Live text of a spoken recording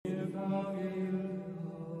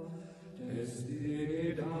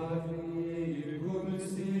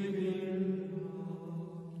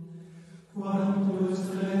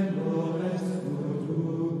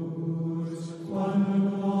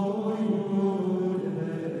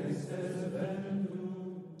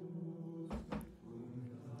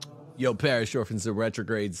Yo, Parish Orphans and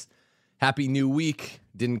Retrogrades, happy new week.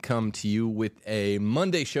 Didn't come to you with a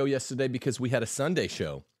Monday show yesterday because we had a Sunday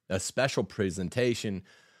show, a special presentation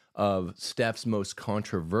of Steph's most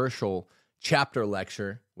controversial chapter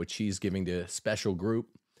lecture, which she's giving to a special group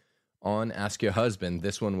on Ask Your Husband.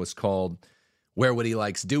 This one was called Wear What He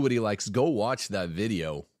Likes, Do What He Likes. Go watch that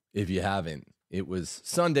video if you haven't. It was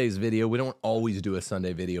Sunday's video. We don't always do a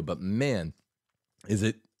Sunday video, but man, is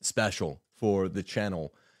it special for the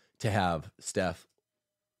channel to have Steph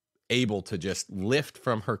able to just lift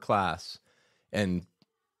from her class and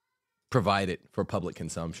provide it for public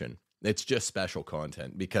consumption. It's just special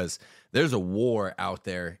content because there's a war out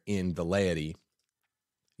there in the laity.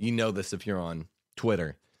 You know this if you're on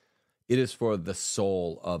Twitter. It is for the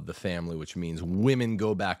soul of the family, which means women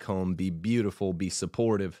go back home, be beautiful, be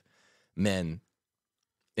supportive. Men,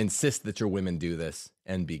 insist that your women do this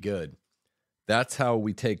and be good. That's how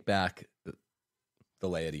we take back the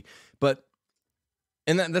laity.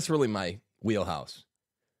 And that's really my wheelhouse.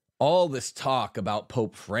 All this talk about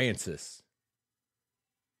Pope Francis,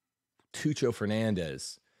 Tucho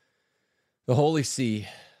Fernandez, the Holy See,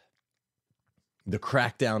 the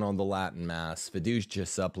crackdown on the Latin Mass, Fiducia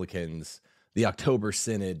supplicans, the October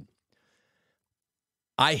Synod.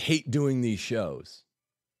 I hate doing these shows.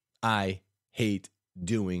 I hate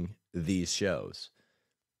doing these shows.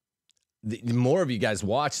 The more of you guys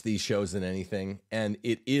watch these shows than anything, and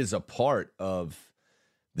it is a part of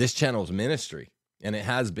this channel's ministry, and it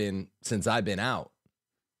has been since I've been out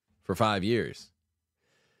for 5 years.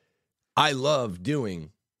 I love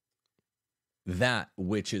doing that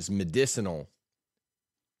which is medicinal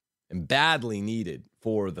and badly needed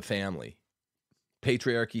for the family.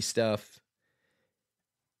 Patriarchy stuff,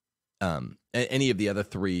 any of the other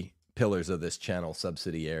three pillars of this channel,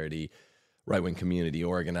 subsidiarity, right-wing community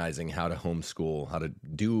organizing, how to homeschool, how to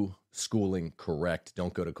do schooling correct,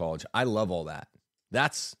 don't go to college. I love all that.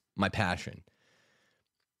 That's my passion.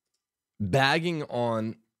 Bagging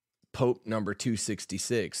on Pope number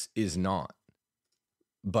 266 is not.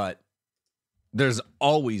 But there's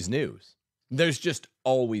always news. There's just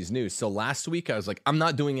always news. So last week I was like, I'm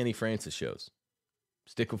not doing any Francis shows.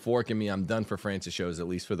 Stick a fork in me. I'm done for Francis shows, at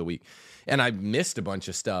least for the week. And I missed a bunch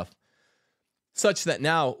of stuff such that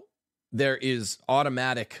now there is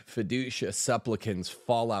automatic Fiducia supplicans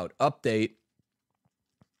fallout update,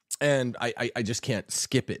 and I just can't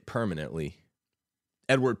skip it permanently.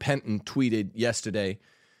 Edward Penton tweeted yesterday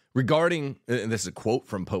regarding, and this is a quote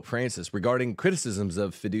from Pope Francis, regarding criticisms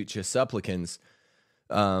of Fiducia supplicans,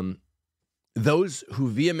 those who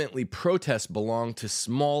vehemently protest belong to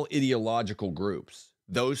small ideological groups.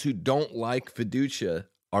 Those who don't like Fiducia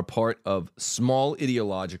are part of small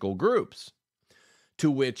ideological groups,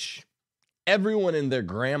 to which everyone and their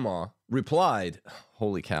grandma replied,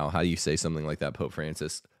 holy cow, how do you say something like that, Pope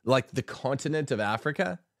Francis? Like the continent of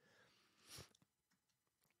Africa?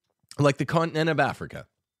 Like the continent of Africa.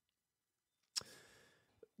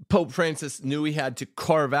 Pope Francis knew he had to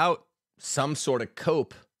carve out some sort of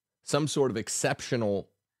cope, some sort of exceptional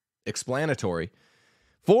explanatory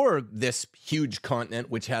for this huge continent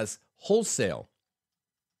which has wholesale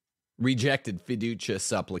rejected Fiducia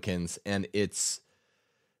supplicans and its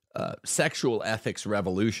sexual ethics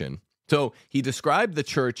revolution. So he described the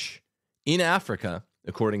church in Africa,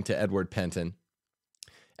 according to Edward Penton,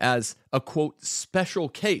 as a, quote, special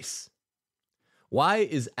case. Why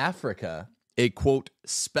is Africa a, quote,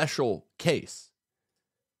 special case?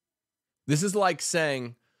 This is like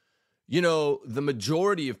saying, you know, the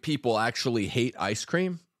majority of people actually hate ice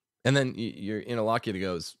cream. And then your interlocutor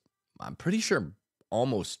goes, I'm pretty sure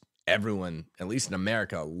almost everyone, at least in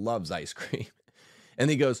America, loves ice cream. And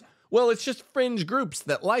he goes, well, it's just fringe groups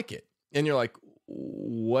that like it. And you're like,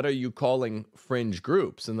 what are you calling fringe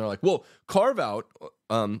groups? And they're like, well, carve out,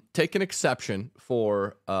 take an exception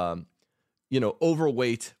for,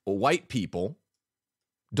 overweight white people.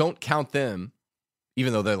 Don't count them,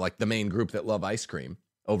 even though they're like the main group that love ice cream,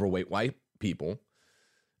 overweight white people.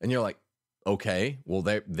 And you're like, okay, well,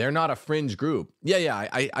 they're not a fringe group. Yeah,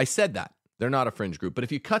 I said that. They're not a fringe group. But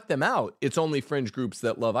if you cut them out, it's only fringe groups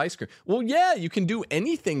that love ice cream. Well, yeah, you can do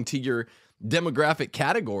anything to your demographic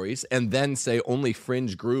categories and then say only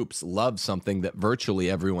fringe groups love something that virtually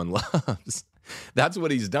everyone loves. That's what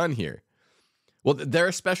he's done here. Well, they're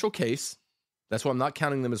a special case. That's why I'm not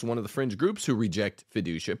counting them as one of the fringe groups who reject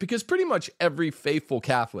Fiducia, because pretty much every faithful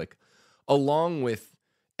Catholic along with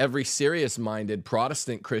every serious-minded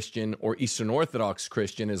Protestant Christian or Eastern Orthodox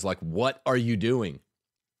Christian is like, what are you doing?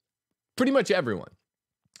 Pretty much everyone.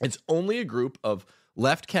 It's only a group of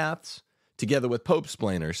left Caths together with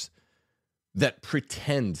Pope-splainers that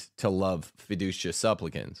pretend to love Fiducia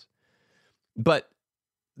supplicans. But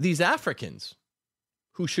these Africans,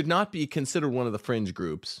 who should not be considered one of the fringe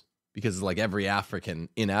groups, because it's like every African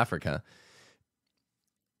in Africa,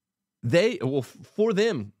 for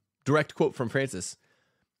them, direct quote from Francis,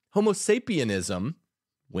 Homo sapienism,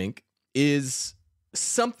 wink, is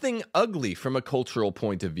something ugly from a cultural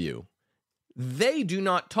point of view. They do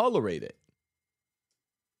not tolerate it.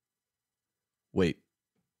 Wait,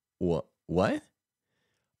 what?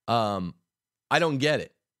 I don't get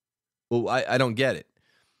it. Well, I don't get it.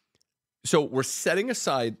 So we're setting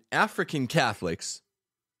aside African Catholics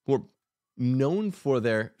who are known for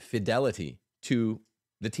their fidelity to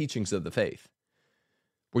the teachings of the faith.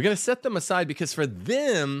 We're going to set them aside because for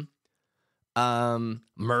them,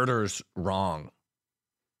 murder's wrong.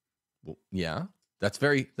 Well, yeah, that's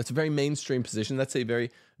a very mainstream position. That's a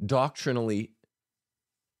very doctrinally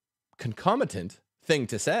concomitant thing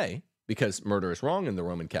to say because murder is wrong in the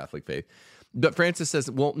Roman Catholic faith. But Francis says,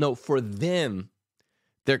 well, no, for them,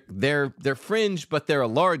 they're fringe, but they're a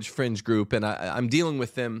large fringe group, and I'm dealing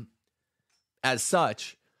with them as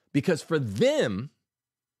such because for them,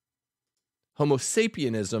 Homo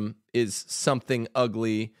sapienism is something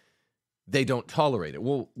ugly. They don't tolerate it.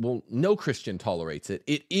 Well, no Christian tolerates it.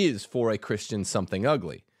 It is for a Christian something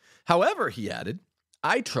ugly. However, he added,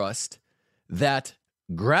 I trust that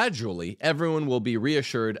gradually everyone will be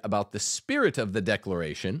reassured about the spirit of the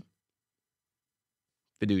declaration,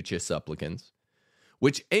 Fiducia supplicans,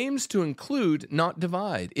 which aims to include, not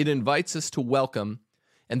divide. It invites us to welcome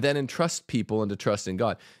and then entrust people into trust in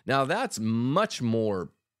God. Now, that's much more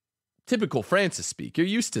typical Francis speak. You're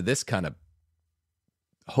used to this kind of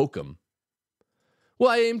hokum. Well,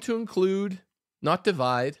 I aim to include, not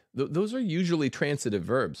divide. Those are usually transitive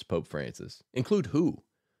verbs, Pope Francis. Include who?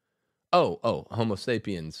 Oh, Homo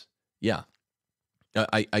sapiens. Yeah,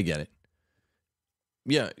 I get it.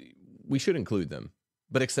 Yeah, we should include them,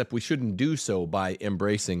 but except we shouldn't do so by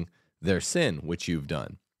embracing their sin, which you've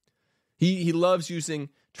done. He loves using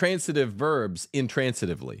transitive verbs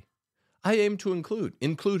intransitively. I aim to include.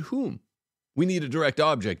 Include whom? We need a direct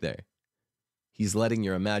object there. He's letting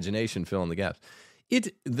your imagination fill in the gaps.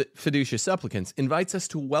 The Fiducia supplicans invites us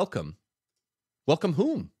to welcome. Welcome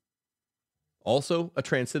whom? Also a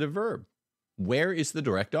transitive verb. Where is the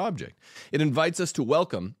direct object? It invites us to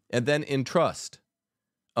welcome and then entrust.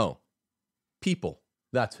 Oh, people.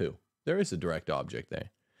 That's who. There is a direct object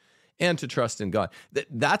there. And to trust in God.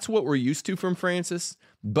 That's what we're used to from Francis,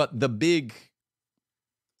 but the big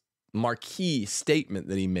marquee statement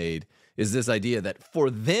that he made is this idea that for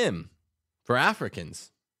them, for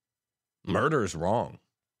Africans, murder is wrong.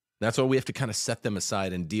 That's why we have to kind of set them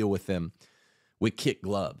aside and deal with them with kid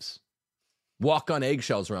gloves. Walk on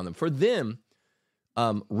eggshells around them. For them,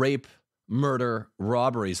 rape, murder,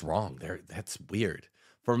 robbery is wrong. That's weird.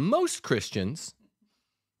 For most Christians,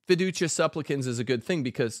 Fiducia supplicans is a good thing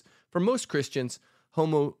because for most Christians,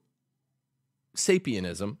 Homo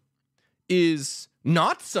sapienism is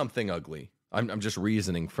not something ugly. I'm just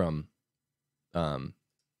reasoning from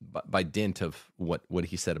by dint of what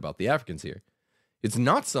he said about the Africans here. It's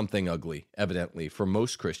not something ugly, evidently, for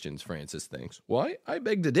most Christians, Francis thinks. Well, I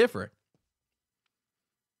beg to differ.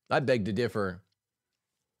 I beg to differ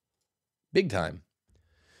big time.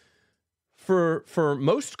 For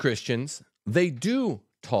most Christians, they do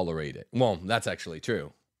tolerate it. Well, that's actually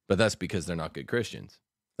true, but that's because they're not good Christians.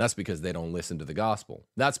 That's because they don't listen to the gospel.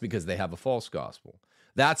 That's because they have a false gospel.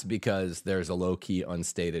 That's because there's a low-key,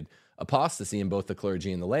 unstated apostasy in both the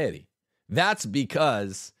clergy and the laity. That's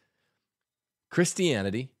because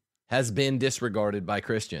Christianity has been disregarded by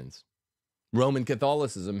Christians. Roman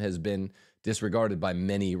Catholicism has been disregarded by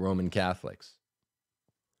many Roman Catholics.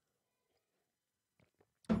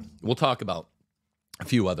 We'll talk about a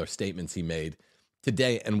few other statements he made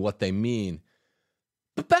today and what they mean.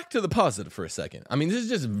 But back to the positive for a second. I mean, this is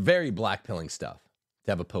just very black-pilling stuff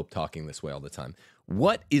to have a pope talking this way all the time.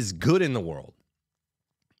 What is good in the world?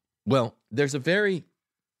 Well, there's a very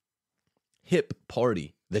hip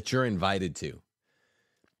party that you're invited to,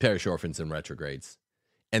 parish orphans and retrogrades.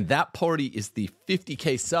 And that party is the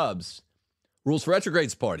 50K subs Rules for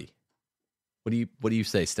Retrogrades party. What do you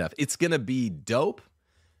say, Steph? It's going to be dope.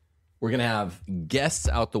 We're going to have guests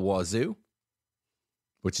out the wazoo,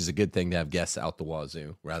 which is a good thing to have guests out the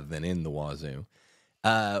wazoo rather than in the wazoo.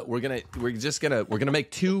 We're gonna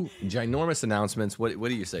make two ginormous announcements. What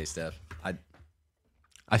do you say, Steph?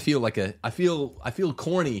 I feel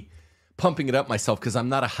corny pumping it up myself because I'm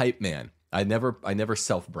not a hype man. I never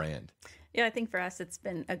self-brand. Yeah, I think for us it's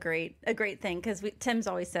been a great thing because Tim's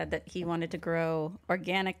always said that he wanted to grow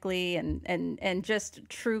organically and just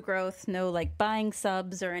true growth, no like buying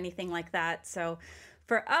subs or anything like that. So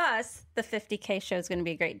for us, the 50K show is going to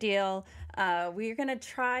be a great deal. We're going to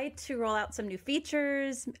try to roll out some new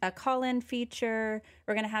features, a call-in feature.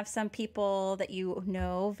 We're going to have some people that you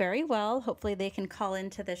know very well. Hopefully they can call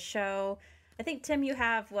into the show. I think, Tim, you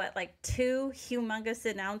have, like 2 humongous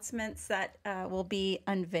announcements that will be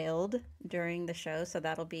unveiled during the show. So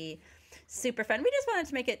that'll be super fun. We just wanted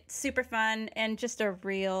to make it super fun and just a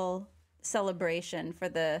real celebration for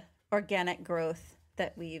the organic growth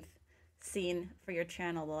that we've seen for your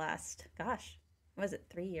channel the last, was it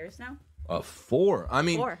 3 years now? 4. I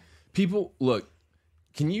mean, 4. People, look,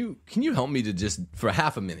 can you help me to just, for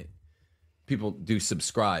half a minute, people do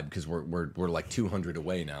subscribe because we're like 200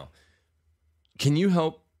 away now. Can you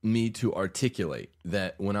help me to articulate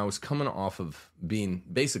that when I was coming off of being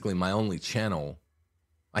basically my only channel,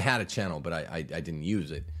 I had a channel, but I didn't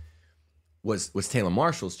use it, was Taylor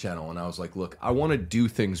Marshall's channel. And I was like, look, I want to do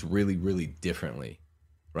things really, really differently,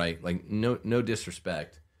 right? Like no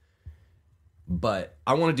disrespect, but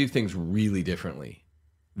I want to do things really differently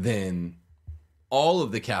than all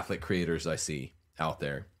of the Catholic creators I see out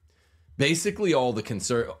there. Basically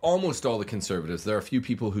almost all the conservatives. There are a few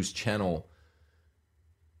people whose channel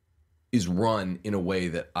is run in a way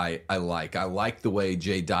that I like. I like the way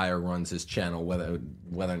Jay Dyer runs his channel, whether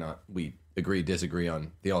or not we agree, disagree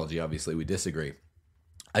on theology. Obviously, we disagree.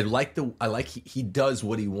 I like he does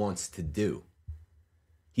what he wants to do.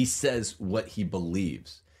 He says what he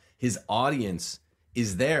believes. His audience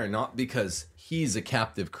is there not because he's a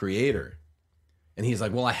captive creator, and he's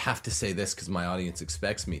like, well, I have to say this because my audience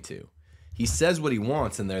expects me to. He says what he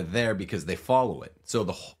wants, and they're there because they follow it.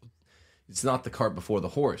 So it's not the cart before the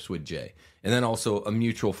horse with Jay. And then also a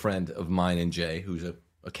mutual friend of mine and Jay, who's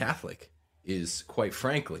a Catholic, is quite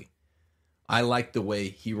frankly, I like the way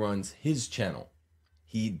he runs his channel.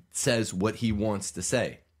 He says what he wants to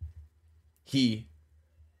say. He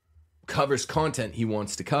covers content he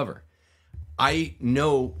wants to cover. I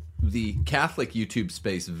know the Catholic YouTube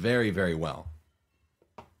space very, very well.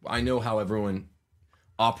 I know how everyone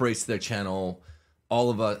operates their channel. All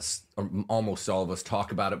of us, or almost all of us,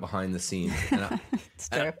 talk about it behind the scenes. And it's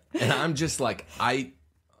true. And I'm just like,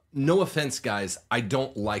 no offense, guys, I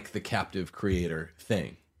don't like the captive creator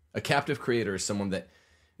thing. A captive creator is someone that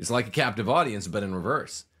is like a captive audience, but in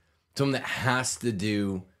reverse. Someone that has to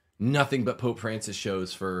do nothing but Pope Francis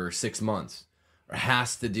shows for 6 months, or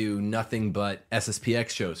has to do nothing but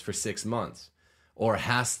SSPX shows for 6 months, or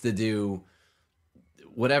has to do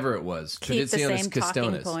whatever it was. Keep the same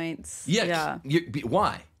talking points. Yeah.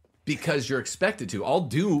 Why? Because you're expected to. I'll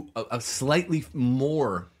do a slightly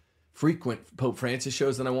more frequent Pope Francis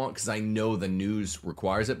shows than I want because I know the news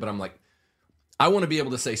requires it. But I'm like, I want to be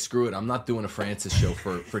able to say, screw it. I'm not doing a Francis show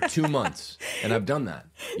for 2 months. And I've done that.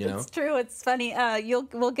 You know, it's true. It's funny.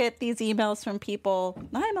 We'll get these emails from people.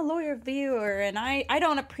 I'm a lawyer viewer and I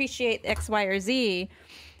don't appreciate X, Y, or Z.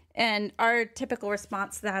 And our typical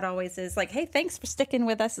response to that always is like, hey, thanks for sticking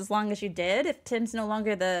with us as long as you did. If Tim's no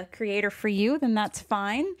longer the creator for you, then that's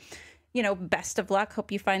fine. You know, best of luck.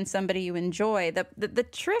 Hope you find somebody you enjoy. The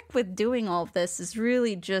trick with doing all of this is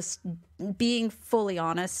really just being fully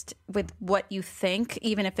honest with what you think,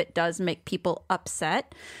 even if it does make people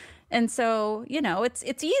upset. And so, you know, it's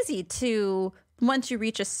easy to, once you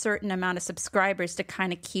reach a certain amount of subscribers, to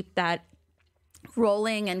kind of keep that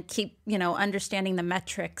rolling and keep, you know, understanding the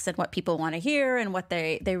metrics and what people want to hear and what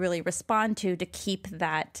they really respond to keep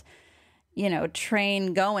that, you know,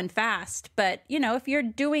 train going fast. But, you know, if you're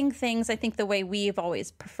doing things, I think the way we've always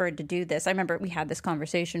preferred to do this, I remember we had this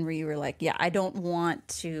conversation where you were like, yeah, I don't want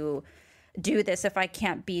to do this if I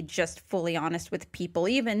can't be just fully honest with people,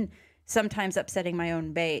 even sometimes upsetting my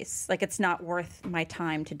own base. Like, it's not worth my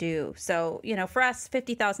time to do. So, you know, for us,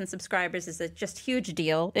 50,000 subscribers is a just huge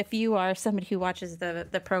deal. If you are somebody who watches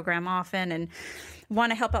the program often and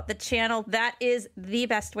want to help out the channel, that is the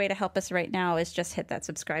best way to help us right now, is just hit that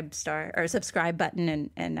subscribe button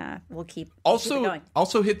and we'll keep it going.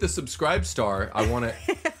 Also hit the subscribe star. I want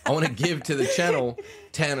to give to the channel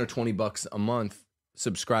 $10 or $20 a month,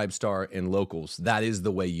 subscribe star and locals. That is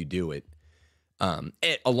the way you do it.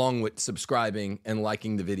 Along with subscribing and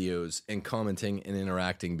liking the videos and commenting and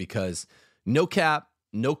interacting, because no cap,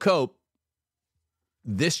 no cope,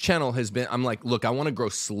 this channel has been, I'm like, look, I want to grow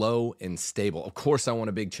slow and stable. Of course I want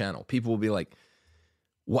a big channel. People will be like,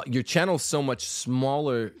 what, your channel's so much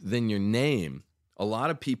smaller than your name. A lot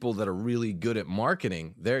of people that are really good at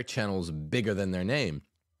marketing, their channel's bigger than their name.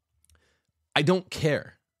 I don't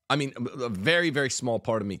care. I mean, a very, very small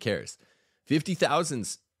part of me cares.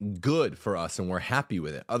 50,000's good for us and we're happy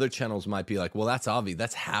with it. Other channels might be like, well, that's obvious.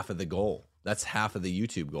 That's half of the goal. That's half of the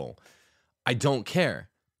YouTube goal. I don't care.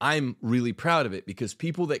 I'm really proud of it because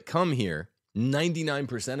people that come here,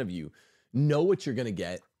 99% of you know what you're going to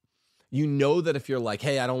get. You know that if you're like,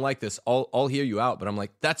 hey, I don't like this, I'll hear you out. But I'm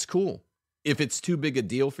like, that's cool. If it's too big a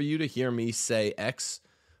deal for you to hear me say X,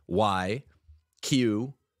 Y,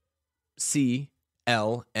 Q, C,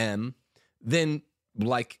 L, M, then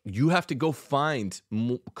like you have to go find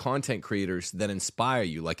content creators that inspire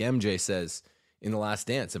you. Like MJ says in The Last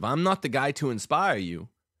Dance, if I'm not the guy to inspire you,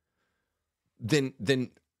 then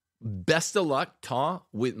best of luck, Ta,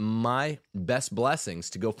 with my best blessings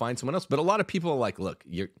to go find someone else. But a lot of people are like, look,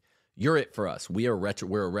 you're it for us. We're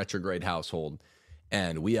a retrograde household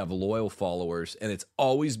and we have loyal followers. And it's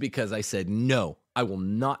always because I said, no, I will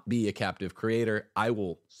not be a captive creator. I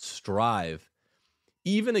will strive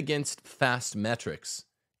even against fast metrics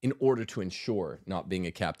in order to ensure not being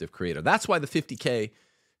a captive creator. That's why the 50K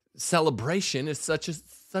celebration is such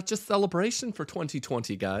a celebration for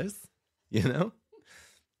 2020, guys. You know?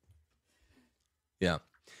 Yeah.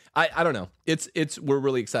 I don't know. We're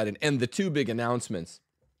really excited. And the two big announcements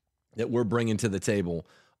that we're bringing to the table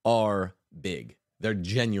are big. They're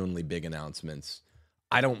genuinely big announcements.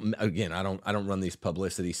 I don't run these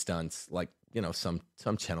publicity stunts like, you know, some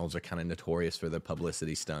channels are kind of notorious for their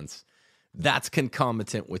publicity stunts. That's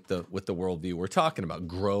concomitant with the worldview we're talking about.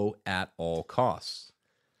 Grow at all costs.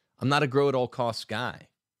 I'm not a grow at all costs guy.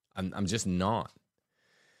 I'm just not.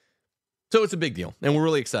 So it's a big deal, and we're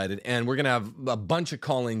really excited. And we're going to have a bunch of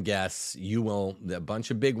call-in guests. A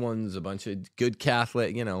bunch of big ones, a bunch of good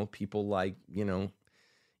Catholic, you know, people like, you know,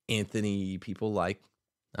 Anthony, people like,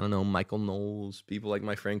 I don't know, Michael Knowles, people like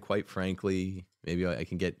my friend, quite frankly. Maybe I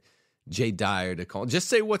can get Jay Dyer to call. Just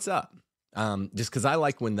say what's up, just because I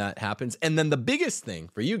like when that happens. And then the biggest thing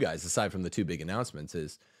for you guys, aside from the two big announcements,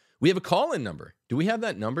 is we have a call-in number. Do we have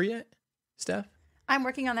that number yet, Steph? I'm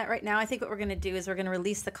working on that right now. I think what we're going to do is we're going to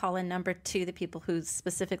release the call-in number to the people who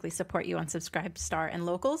specifically support you on Subscribe Star and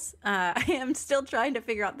Locals. I am still trying to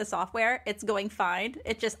figure out the software. It's going fine.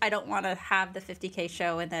 I don't want to have the 50K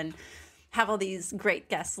show and then have all these great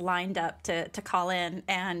guests lined up to call in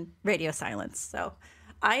and radio silence. So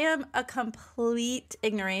I am a complete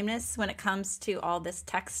ignoramus when it comes to all this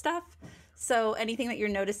tech stuff. So anything that you're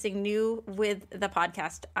noticing new with the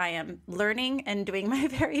podcast, I am learning and doing my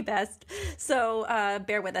very best. So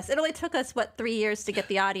bear with us. It only took us, 3 years to get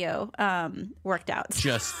the audio worked out.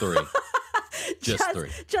 Just three.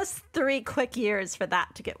 Just 3 quick years for that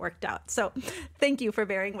to get worked out. So thank you for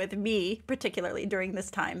bearing with me, particularly during this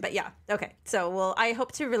time. But yeah, okay. So I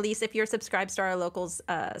hope to release, if you're a Subscribe Star or Locals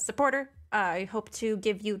supporter, I hope to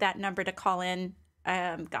give you that number to call in,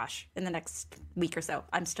 in the next week or so.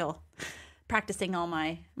 I'm still practicing all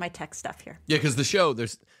my tech stuff here. Yeah, because the show,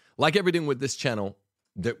 there's, like everything with this channel,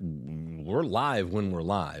 that we're live when we're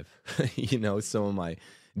live. You know, some of my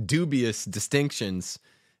dubious distinctions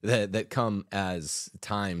that come as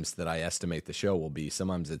times that I estimate the show will be.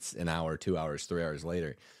 Sometimes it's an hour, 2 hours, 3 hours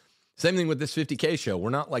later. Same thing with this 50K show. We're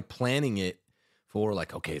not like planning it for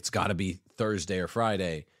like, okay, it's got to be Thursday or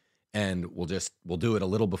Friday, and we'll do it a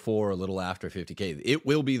little before, a little after 50K. It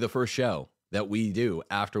will be the first show that we do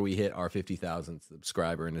after we hit our 50,000th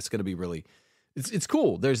subscriber, and it's going to be really, it's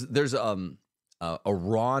cool. There's a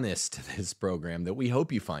rawness to this program that we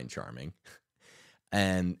hope you find charming,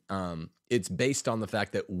 and it's based on the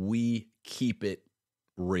fact that we keep it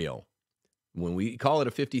real. When we call it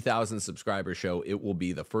a 50,000 subscriber show, it will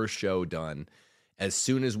be the first show done as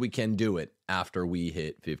soon as we can do it after we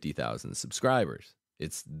hit 50,000 subscribers.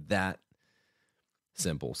 It's that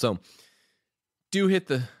simple. So do hit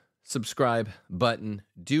the subscribe button.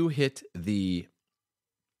 Do hit the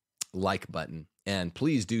like button. And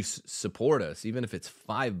please do support us, even if it's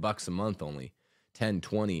 $5 a month only, 10,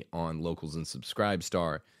 20 on Locals and Subscribe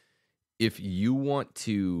Star. If you want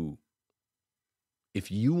to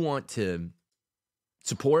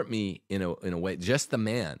support me in a way, just the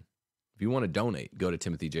man, if you want to donate, go to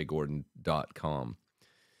timothyjgordon.com.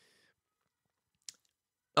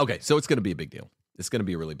 Okay, so it's going to be a big deal. It's going to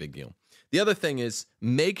be a really big deal. The other thing is,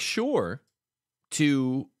 make sure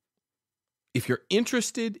to, if you're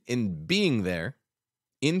interested in being there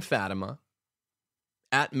in Fatima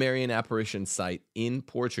at Marian Apparition site in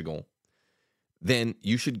Portugal, then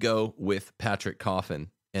you should go with Patrick Coffin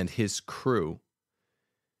and his crew,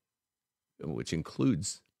 which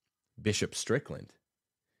includes Bishop Strickland,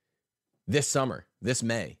 this summer, this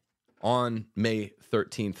May, on May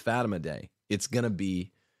 13th, Fatima Day. It's going to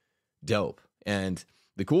be dope. And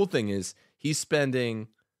the cool thing is he's spending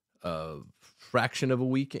fraction of a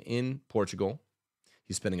week in Portugal.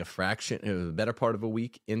 He's spending the better part of a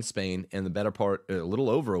week in Spain, and a little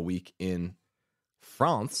over a week in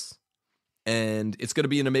France. And it's going to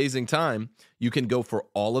be an amazing time. You can go for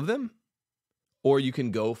all of them, or you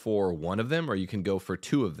can go for one of them, or you can go for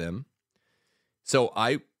two of them. So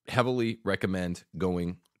I heavily recommend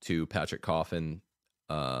going to Patrick Coffin.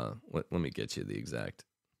 Let me get you the exact.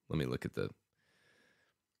 Let me look at the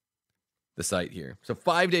site here. So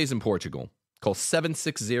 5 days in Portugal. Call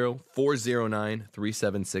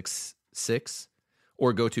 760-409-3766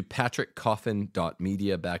 or go to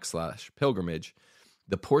patrickcoffin.media/pilgrimage.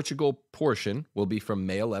 The Portugal portion will be from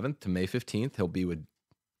May 11th to May 15th. He'll be with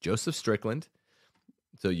Joseph Strickland.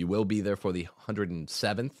 So you will be there for the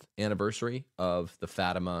 107th anniversary of the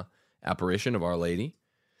Fatima apparition of Our Lady.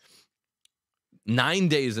 9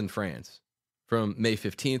 days in France from May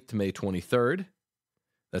 15th to May 23rd.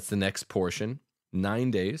 That's the next portion.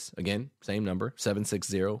 9 days. Again, same number,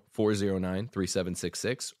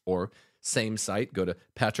 760-409-3766, or same site. Go to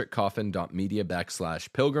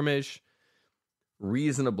patrickcoffin.media/pilgrimage.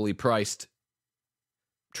 Reasonably priced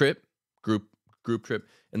trip, group trip.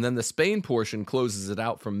 And then the Spain portion closes it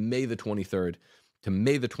out from May the 23rd to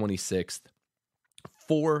May the 26th.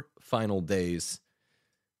 4 final days.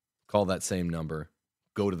 Call that same number.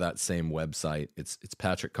 Go to that same website. It's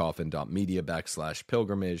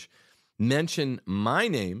patrickcoffin.media/pilgrimage. Mention my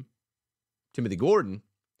name, Timothy Gordon,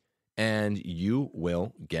 and you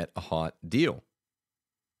will get a hot deal.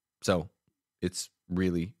 So it's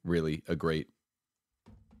really, really a great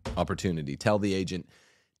opportunity. Tell the agent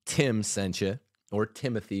Tim sent you, or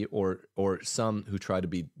Timothy, or some who try to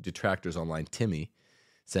be detractors online, Timmy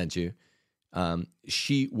sent you.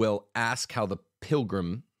 She will ask how the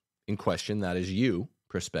pilgrim in question, that is you,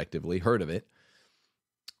 prospectively, heard of it.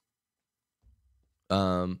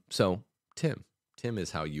 So Tim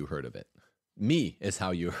is how you heard of it. Me is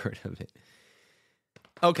how you heard of it.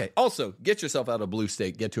 Okay. Also, get yourself out of a blue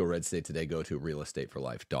state, get to a red state today. Go to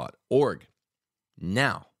realestateforlife.org.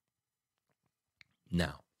 Now,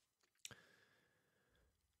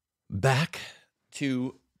 back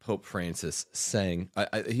to Pope Francis saying,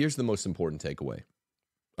 here's the most important takeaway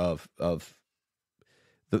of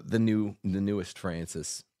the newest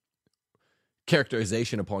Francis.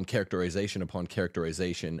 Characterization upon characterization upon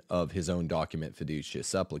characterization of his own document, Fiducia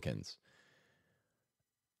Supplicans.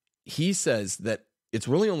 He says that it's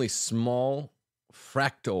really only small,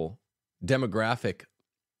 fractal, demographic,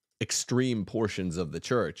 extreme portions of the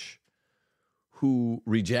church who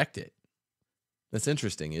reject it. That's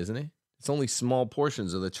interesting, isn't it? It's only small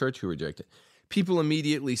portions of the church who reject it. People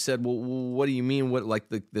immediately said, well, what do you mean? What, like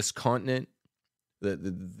this continent?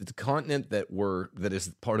 The continent that is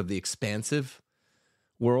part of the expansive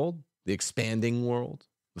world, the expanding world,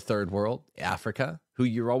 the third world, Africa, who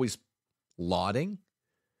you're always lauding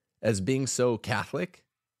as being so Catholic.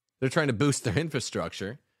 They're trying to boost their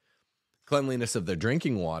infrastructure, cleanliness of their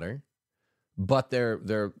drinking water, but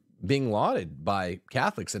they're being lauded by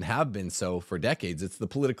Catholics and have been so for decades. It's the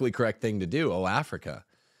politically correct thing to do. Oh, Africa,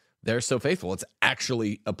 they're so faithful. It's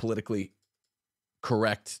actually a politically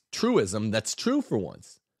correct truism that's true for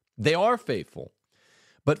once. They are faithful.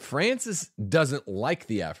 But Francis doesn't like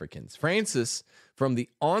the Africans. Francis, from the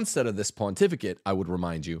onset of this pontificate, I would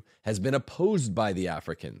remind you, has been opposed by the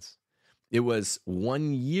Africans. It was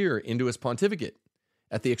 1 year into his pontificate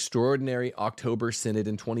at the extraordinary October Synod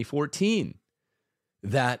in 2014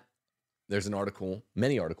 that there's an article,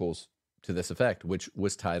 many articles to this effect, which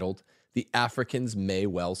was titled, "The Africans May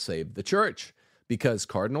Well Save the Church," because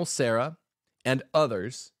Cardinal Sarah and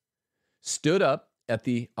others stood up at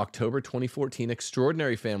the October 2014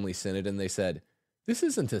 Extraordinary Family Synod and they said, this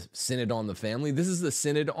isn't a synod on the family. This is the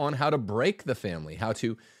synod on how to break the family, how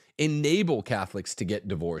to enable Catholics to get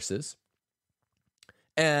divorces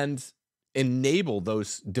and enable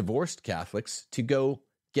those divorced Catholics to go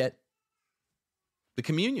get the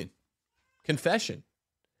communion, confession.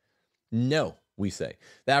 No, we say.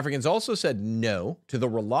 The Africans also said no to the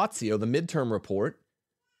relatio, the midterm report.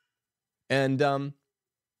 And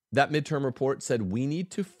that midterm report said we need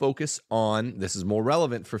to focus on, this is more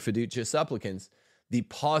relevant for Fiducia Supplicans, the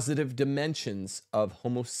positive dimensions of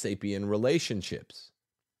Homo sapien relationships.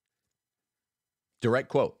 Direct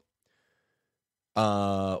quote.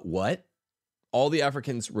 What? All the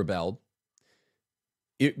Africans rebelled.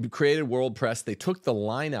 It created world press. They took the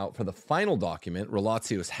line out for the final document.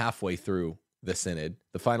 Relatio is halfway through the synod.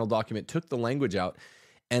 The final document took the language out.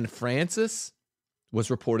 And Francis was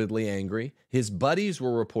reportedly angry. His buddies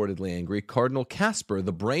were reportedly angry. Cardinal Casper,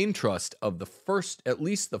 the brain trust of at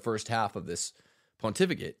least the first half of this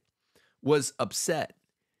pontificate, was upset.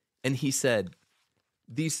 And he said,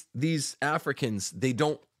 these Africans, they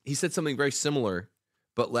don't, he said something very similar,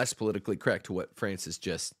 but less politically correct to what Francis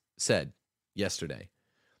just said yesterday.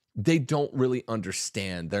 They don't really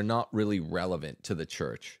understand. They're not really relevant to the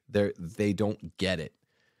church. They don't get it.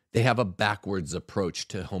 They have a backwards approach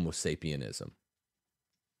to Homo sapienism.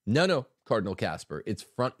 No, Cardinal Casper, it's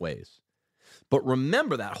front ways. But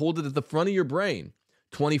remember that. Hold it at the front of your brain.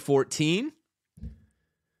 2014,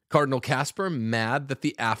 Cardinal Casper mad that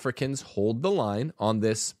the Africans hold the line on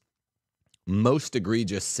this most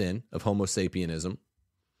egregious sin of Homo sapienism.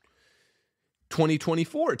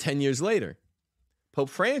 2024, 10 years later, Pope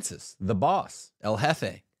Francis, the boss, El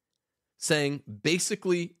Jefe, saying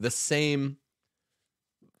basically the same,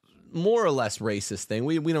 more or less racist thing.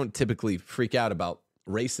 We don't typically freak out about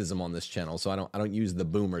racism on this channel, so I don't use the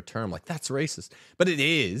boomer term like that's racist, but it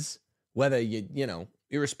is. Whether you know,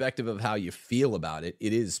 irrespective of how you feel about it,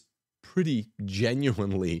 it is pretty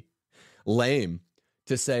genuinely lame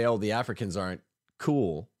to say, oh, the Africans aren't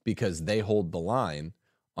cool because they hold the line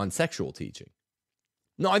on sexual teaching.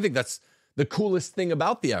 No, I think that's the coolest thing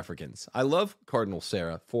about the Africans. I love Cardinal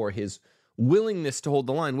Sarah for his willingness to hold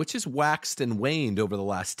the line, which has waxed and waned over the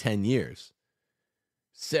last 10 years.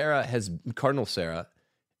 Cardinal Sarah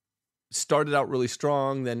started out really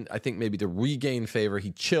strong. Then I think maybe to regain favor,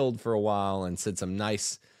 he chilled for a while and said some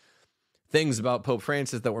nice things about Pope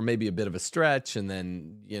Francis that were maybe a bit of a stretch. And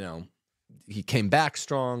then, you know, he came back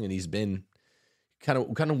strong, and he's been kind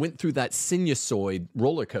of went through that sinusoid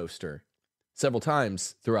roller coaster several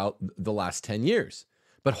times throughout the last 10 years.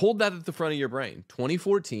 But hold that at the front of your brain.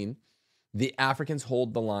 2014, the Africans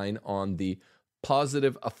hold the line on the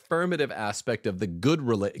positive, affirmative aspect of the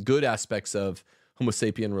good aspects of Homo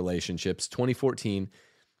sapien relationships. 2014,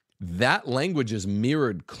 that language is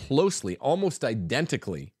mirrored closely, almost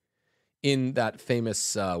identically, in that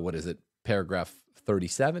famous, paragraph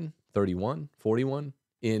 37, 31, 41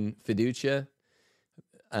 in Fiducia.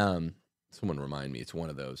 Someone remind me, it's one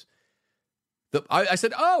of those. I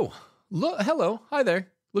said, oh, look, hello, hi there.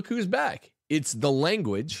 Look who's back. It's the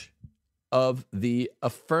language of the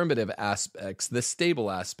affirmative aspects, the stable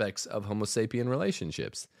aspects of Homo sapien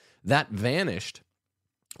relationships. That vanished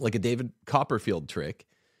like a David Copperfield trick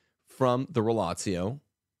from the Relatio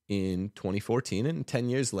in 2014, and 10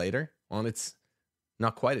 years later, on its,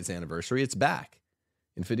 not quite its anniversary, it's back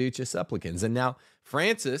in Fiducia Supplicans. And now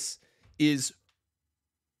Francis is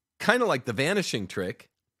kind of like the vanishing trick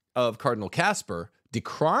of Cardinal Casper,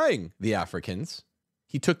 decrying the Africans.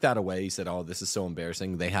 He took that away. He said, oh, this is so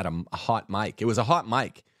embarrassing. They had a hot mic. It was a hot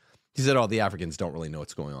mic. He said, oh, the Africans don't really know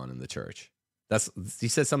what's going on in the church. He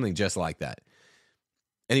said something just like that.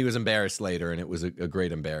 And he was embarrassed later, and it was a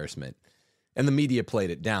great embarrassment. And the media played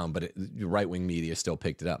it down, but the right-wing media still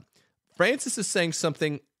picked it up. Francis is saying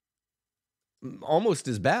something almost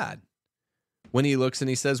as bad when he looks and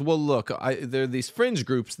he says, well, look, there are these fringe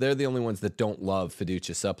groups. They're the only ones that don't love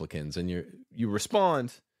Fiducia Supplicans. And you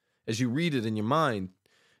respond, as you read it in your mind,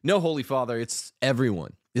 no, Holy Father, it's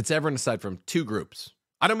everyone. It's everyone aside from two groups.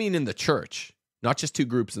 I don't mean in the church, not just two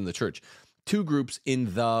groups in the church, two groups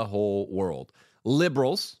in the whole world.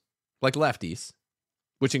 Liberals, like lefties,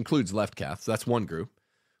 which includes left Catholics, that's one group.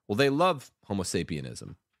 Well, they love Homo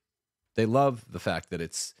sapienism. They love the fact that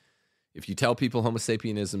if you tell people Homo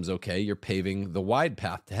sapienism is okay, you're paving the wide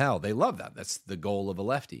path to hell. They love that. That's the goal of a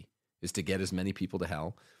lefty, is to get as many people to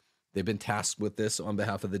hell. They've been tasked with this on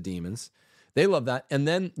behalf of the demons. They love that. And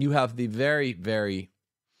then you have the very, very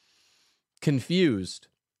confused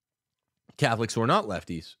Catholics who are not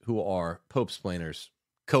lefties, who are Pope-splainers.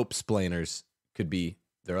 Cope-splainers could be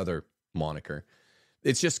their other moniker.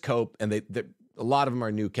 It's just Cope, and a lot of them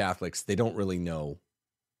are new Catholics. They don't really know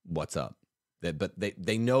what's up. But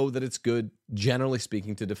they know that it's good, generally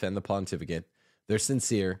speaking, to defend the pontificate. They're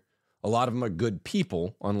sincere. A lot of them are good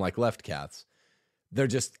people, unlike left Caths. They're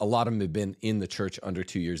just, a lot of them have been in the church under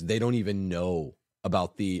 2 years. They don't even know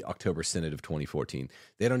about the October Synod of 2014.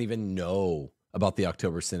 They don't even know about the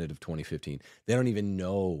October Synod of 2015. They don't even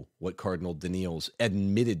know what Cardinal Daniels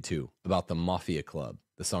admitted to about the Mafia Club,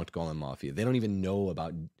 the Sankt Gallen Mafia. They don't even know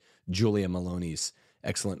about Giulia Maloney's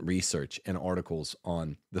excellent research and articles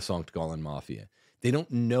on the Sankt Gallen Mafia. They don't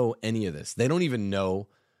know any of this. They don't even know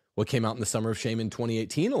what came out in the Summer of Shame in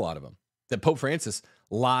 2018, a lot of them, that Pope Francis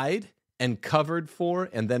lied and covered for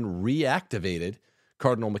and then reactivated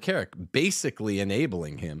Cardinal McCarrick, basically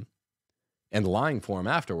enabling him and lying for him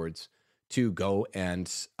afterwards to go and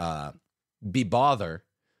bebother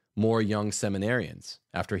more young seminarians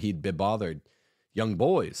after he'd bebothered young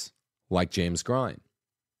boys like James Grine.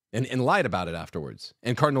 And lied about it afterwards.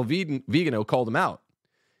 And Cardinal Vigano called him out.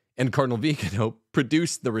 And Cardinal Vigano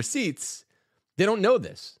produced the receipts. They don't know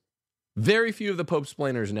this. Very few of the Pope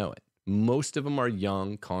splainers know it. Most of them are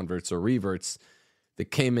young converts or reverts that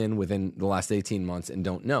came in within the last 18 months and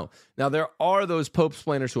don't know. Now, there are those Pope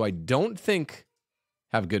splainers who I don't think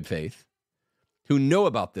have good faith, who know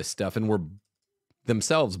about this stuff and were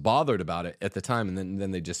themselves bothered about it at the time, and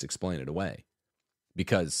then they just explain it away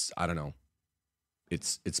because, I don't know,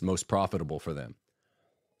 it's most profitable for them.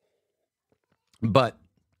 But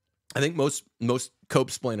I think most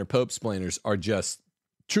Pope splainers are just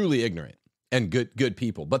truly ignorant and good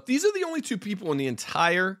people. But these are the only two people in the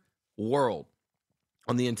entire world,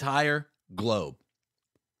 on the entire globe,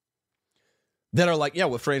 that are like, yeah,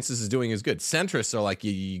 what Francis is doing is good. Centrists are like,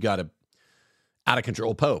 you got a out of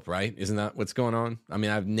control Pope, right? Isn't that what's going on? I mean,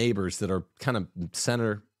 I have neighbors that are kind of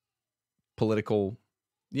center political,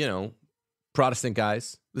 Protestant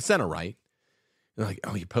guys, the center right. They're like,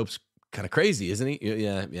 oh, your Pope's kind of crazy, isn't he?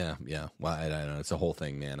 Yeah. Well, I don't know. It's a whole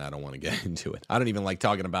thing, man. I don't want to get into it. I don't even like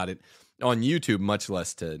talking about it on YouTube, much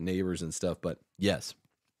less to neighbors and stuff. But yes.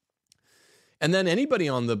 And then anybody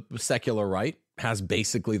on the secular right has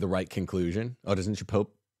basically the right conclusion. Oh, doesn't your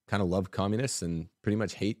Pope kind of love communists and pretty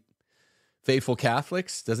much hate faithful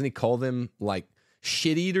Catholics? Doesn't he call them like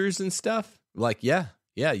shit eaters and stuff? Like, yeah,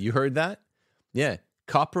 you heard that? Yeah,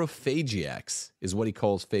 coprophagiacs is what he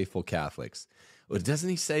calls faithful Catholics. Or doesn't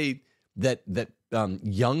he say that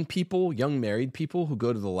young people, young married people who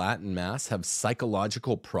go to the Latin Mass have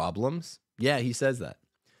psychological problems? Yeah, he says that.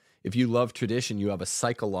 If you love tradition, you have a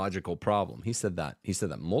psychological problem. He said that. He said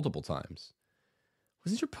that multiple times.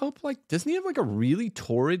 Wasn't your Pope like, doesn't he have like a really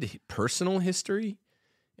torrid personal history?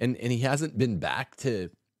 And he hasn't been back to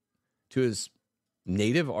his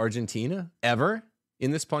native Argentina ever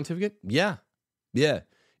in this pontificate? Yeah.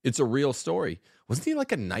 It's a real story. Wasn't he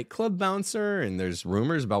like a nightclub bouncer? And there's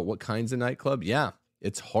rumors about what kinds of nightclub? Yeah,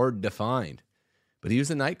 it's hard to find. But he was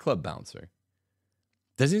a nightclub bouncer.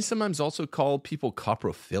 Doesn't he sometimes also call people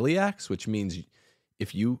coprophiliacs, which means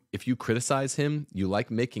if you criticize him, you like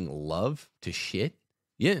making love to shit?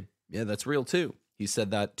 Yeah, that's real too. He said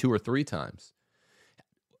that 2 or 3 times.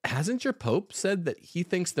 Hasn't your Pope said that he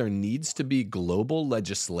thinks there needs to be global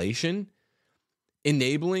legislation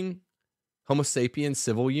enabling Homo sapien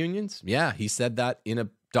civil unions? Yeah, he said that in a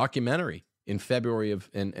documentary in February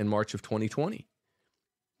and March of 2020.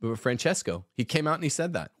 But Francesco, he came out and he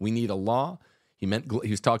said that. We need a law. He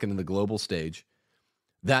was talking to the global stage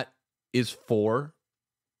that is for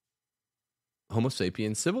Homo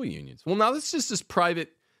sapien civil unions. Well, now that's just his private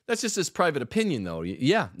opinion, though.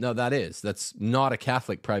 Yeah, no, that's not a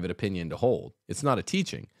Catholic private opinion to hold. It's not a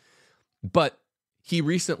teaching. But he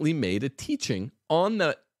recently made a teaching on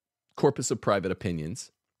the corpus of private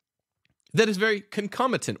opinions that is very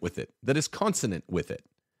concomitant with it, that is consonant with it.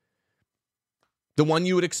 The one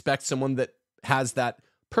you would expect someone that has that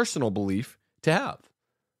personal belief to have.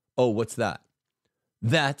 Oh, what's that?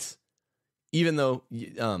 That even though,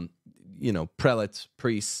 prelates,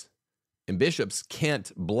 priests, and bishops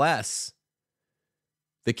cannot bless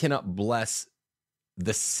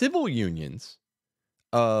the civil unions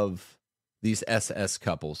of these SS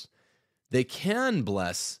couples. They can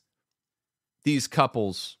bless these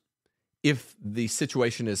couples if the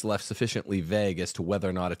situation is left sufficiently vague as to whether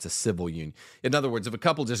or not it's a civil union. In other words, if a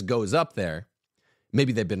couple just goes up there,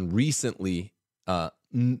 maybe they've been recently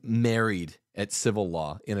married at civil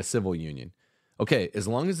law in a civil union. Okay, as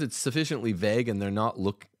long as it's sufficiently vague and they're not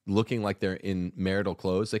looking like they're in marital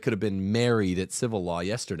clothes, they could have been married at civil law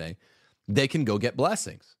yesterday, they can go get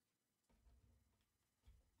blessings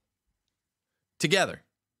together.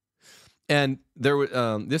 And there was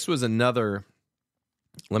this was another.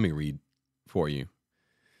 Let me read for you.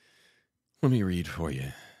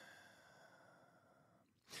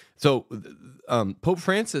 So Pope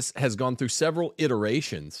Francis has gone through several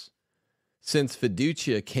iterations since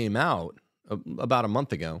Fiducia came out about a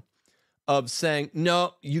month ago of saying,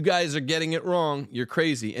 no, you guys are getting it wrong. You're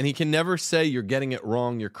crazy. And he can never say you're getting it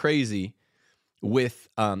wrong. You're crazy with,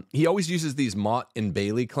 he always uses these Mott and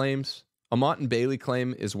Bailey claims. A Mott and Bailey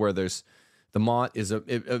claim is where the Mott is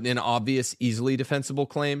an obvious, easily defensible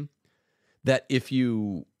claim that if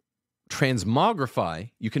you transmogrify,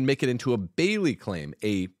 you can make it into a Bailey claim,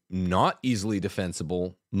 a not easily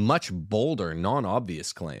defensible, much bolder,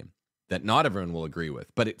 non-obvious claim that not everyone will agree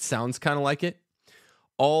with, but it sounds kind of like it.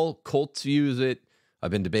 All cults use it.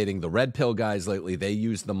 I've been debating the red pill guys lately. They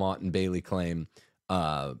use the Mott and Bailey claim.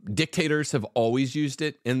 Dictators have always used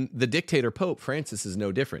it, and the dictator Pope Francis is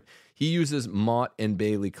no different. He uses Mott and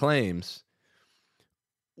Bailey claims,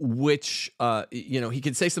 which, he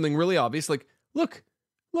can say something really obvious like, look,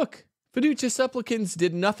 Fiducia supplicans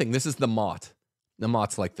did nothing. This is the Mott. The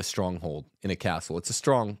Mott's like the stronghold in a castle. It's a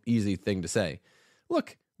strong, easy thing to say.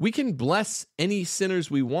 Look, We can bless any sinners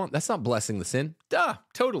we want. That's not blessing the sin. Duh,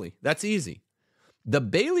 totally. That's easy. The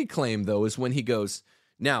Bailey claim, though, is when he goes,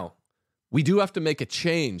 now, we do have to make a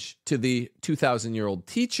change to the 2,000-year-old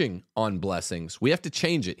teaching on blessings. We have to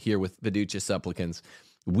change it here with Fiducia Supplicans.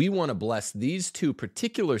 We want to bless these two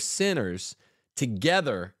particular sinners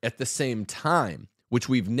together at the same time, which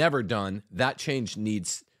we've never done. That change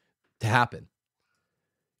needs to happen.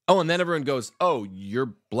 Oh, and then everyone goes, oh,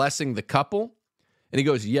 you're blessing the couple? And he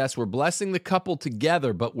goes, yes, we're blessing the couple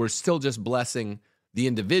together, but we're still just blessing the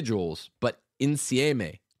individuals, but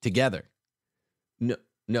insieme, together.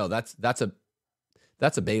 No, that's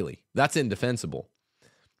a Bailey. That's indefensible.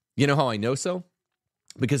 You know how I know so?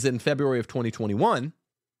 Because in February of 2021,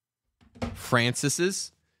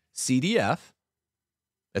 Francis's CDF,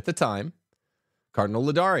 at the time, Cardinal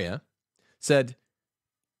Ladaria, said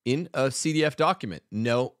in a CDF document,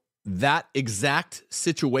 no, that exact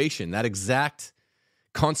situation, that exact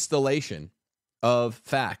constellation of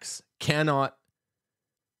facts cannot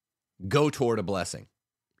go toward a blessing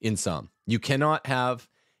in some. You cannot have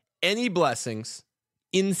any blessings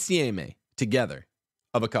insieme, together,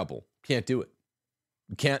 of a couple. Can't do it.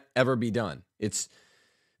 Can't ever be done.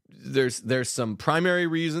 There's some primary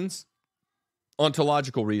reasons,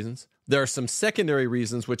 ontological reasons. There are some secondary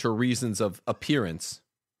reasons, which are reasons of appearance,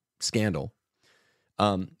 scandal.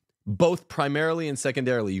 Both primarily and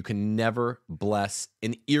secondarily, you can never bless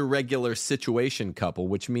an irregular situation couple,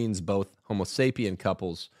 which means both Homo sapien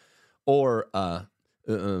couples or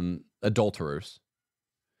adulterers.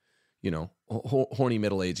 You know, horny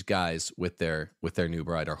middle-aged guys with their new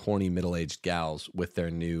bride, or horny middle-aged gals with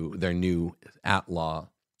their new at-law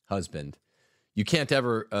husband. You can't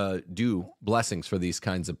ever do blessings for these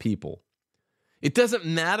kinds of people. It doesn't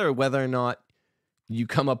matter whether or not you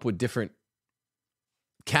come up with different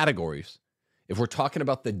categories. If we're talking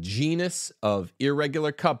about the genus of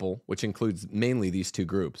irregular couple, which includes mainly these two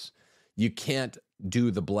groups, you can't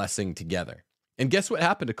do the blessing together. And guess what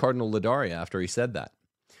happened to Cardinal Ladaria after he said that?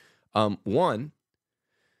 One,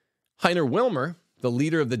 Heiner Wilmer, the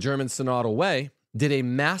leader of the German Synodal Way, did a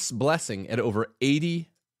mass blessing at over 80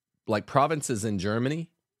 provinces in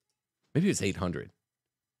Germany. Maybe it was 800.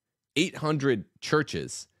 800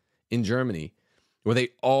 churches in Germany where they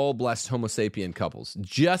all blessed Homo sapien couples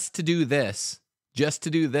just to do this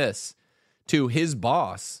to his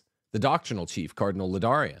boss, the doctrinal chief, Cardinal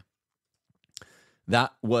Ladaria.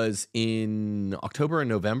 That was in October and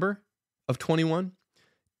November of 21.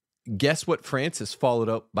 Guess what Francis followed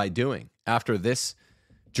up by doing after this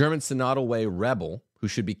German Synodal Way rebel, who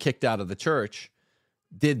should be kicked out of the church,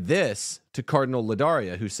 did this to Cardinal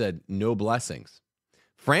Ladaria, who said, no blessings.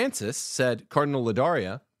 Francis said, Cardinal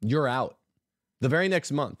Ladaria, you're out. The very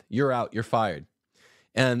next month, you're out, you're fired.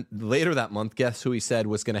 And later that month, guess who he said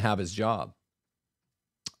was going to have his job?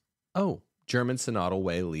 Oh, German Synodal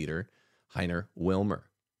Way leader, Heiner Wilmer.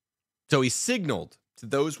 So he signaled to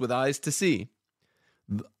those with eyes to see.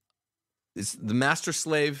 It's the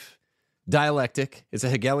master-slave dialectic. It's a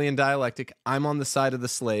Hegelian dialectic. I'm on the side of the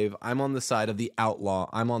slave. I'm on the side of the outlaw.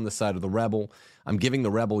 I'm on the side of the rebel. I'm giving the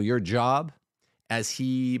rebel your job as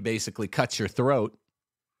he basically cuts your throat,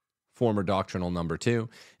 former doctrinal number 2.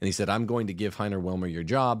 And he said, I'm going to give Heiner Wilmer your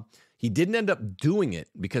job. He didn't end up doing it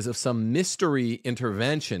because of some mystery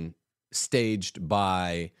intervention staged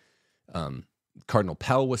by Cardinal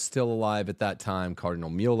Pell was still alive at that time, Cardinal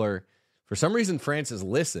Mueller. For some reason, Francis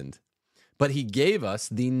listened, but he gave us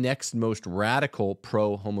the next most radical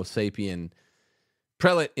pro-Homo sapien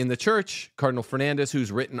prelate in the church, Cardinal Fernandez,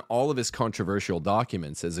 who's written all of his controversial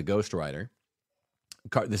documents as a ghostwriter.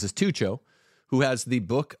 This is Tuccio, who has the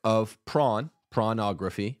book of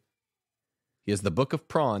prawnography. He has the book of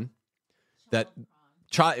prawn,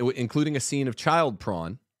 including a scene of child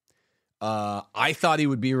prawn. I thought he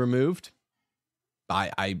would be removed.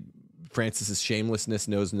 Francis's shamelessness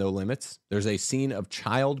knows no limits. There's a scene of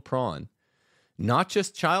child prawn, not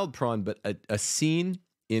just child prawn, but a scene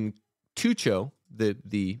in Tuccio,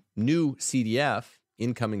 the new CDF,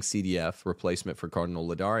 incoming CDF replacement for Cardinal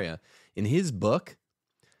Ladaria. In his book,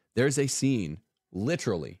 there's a scene,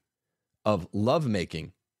 literally, of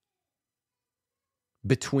lovemaking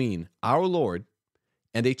between our Lord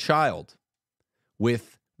and a child,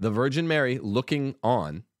 with the Virgin Mary looking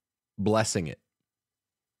on, blessing it.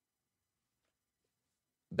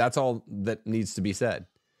 That's all that needs to be said.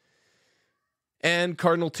 And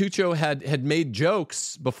Cardinal Tuccio had made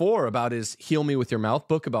jokes before about his Heal Me With Your Mouth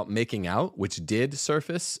book about making out, which did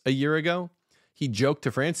surface a year ago. He joked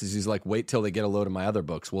to Francis, he's like, wait till they get a load of my other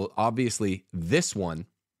books. Well, obviously, this one,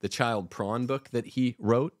 the child prawn book that he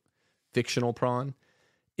wrote, fictional prawn,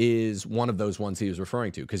 is one of those ones he was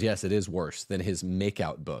referring to, because yes, it is worse than his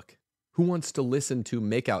makeout book. Who wants to listen to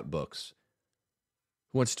makeout books?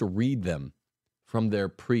 Who wants to read them from their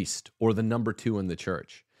priest or the number two in the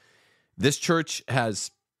church? This church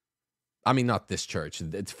has, I mean, not this church.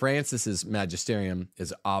 It's Francis's magisterium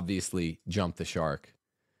has obviously jumped the shark.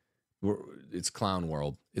 It's clown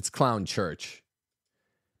world. It's clown church.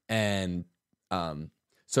 And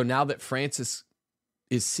so now that Francis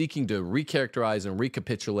is seeking to recharacterize and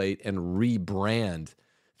recapitulate and rebrand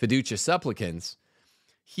Fiducia Supplicans,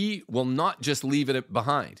 he will not just leave it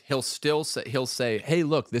behind. He'll say, hey,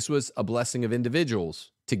 look, this was a blessing of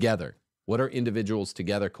individuals together. What are individuals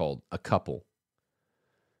together called? A couple.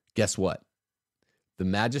 Guess what? The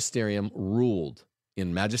magisterium ruled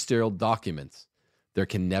in magisterial documents there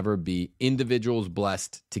can never be individuals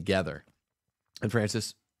blessed together. And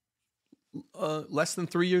Francis, less than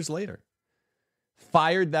 3 years later,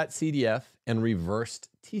 fired that CDF and reversed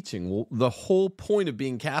teaching. Well, the whole point of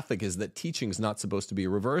being Catholic is that teaching is not supposed to be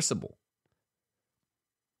reversible.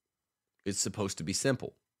 It's supposed to be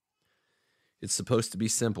simple. It's supposed to be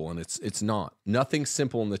simple, and it's not. Nothing's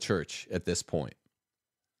simple in the church at this point.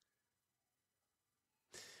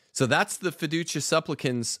 So that's the Fiducia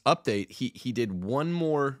Supplicans update. He did one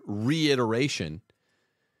more reiteration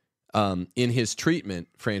in his treatment,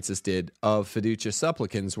 Francis did, of Fiducia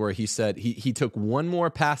Supplicans, where he said he took one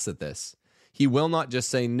more pass at this. He will not just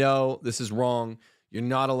say, no, this is wrong. You're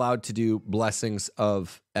not allowed to do blessings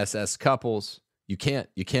of SS couples. You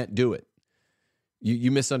can't do it.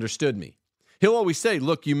 You misunderstood me. He'll always say,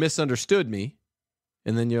 look, you misunderstood me.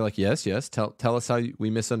 And then you're like, yes, tell us how we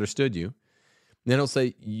misunderstood you. And then he'll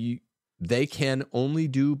say, they can only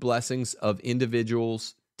do blessings of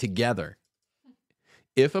individuals together.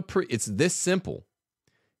 It's this simple.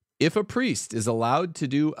 If a priest is allowed to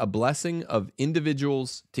do a blessing of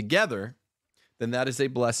individuals together, then that is a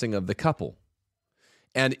blessing of the couple.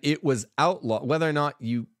 And it was outlawed, whether or not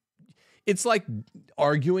it's like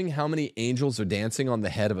arguing how many angels are dancing on the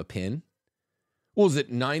head of a pin. Well, is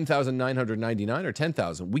it 9,999 or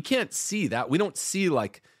 10,000? We can't see that. We don't see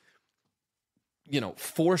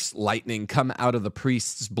force lightning come out of the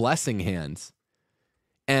priest's blessing hands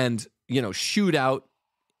and, shoot out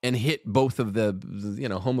and hit both of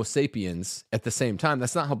the Homo sapiens at the same time.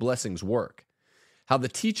 That's not how blessings work. How the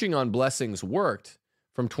teaching on blessings worked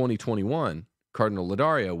from 2021, Cardinal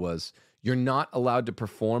Ladario, was you're not allowed to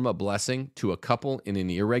perform a blessing to a couple in an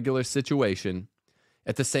irregular situation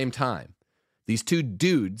at the same time. These two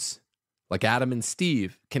dudes, like Adam and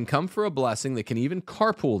Steve, can come for a blessing. They can even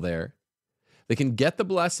carpool there. They can get the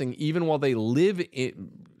blessing even while they live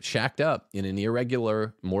shacked up in an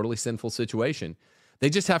irregular, mortally sinful situation. They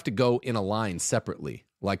just have to go in a line separately,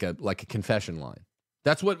 like a confession line.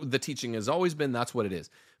 That's what the teaching has always been. That's what it is.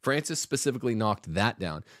 Francis specifically knocked that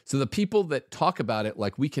down. So the people that talk about it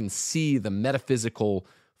like we can see the metaphysical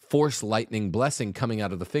force lightning blessing coming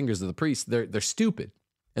out of the fingers of the priest, they're stupid.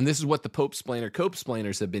 And this is what the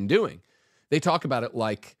cope-splainers have been doing. They talk about it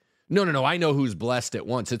like, no, I know who's blessed at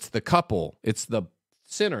once. It's the couple. It's the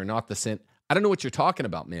sinner, not the sin. I don't know what you're talking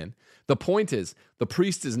about, man. The point is, the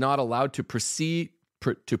priest is not allowed to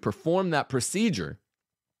perform that procedure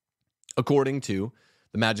according to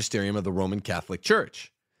the magisterium of the Roman Catholic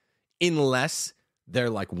Church, unless they're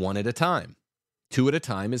like one at a time. Two at a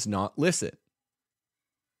time is not licit.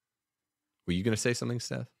 Were you going to say something,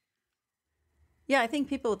 Steph? Yeah, I think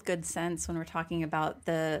people with good sense, when we're talking about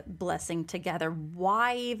the blessing together,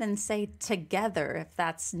 why even say together if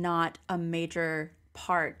that's not a major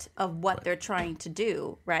part of what they're trying to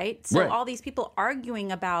do, right? So all these people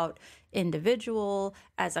arguing about individual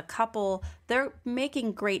as a couple, they're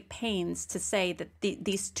making great pains to say that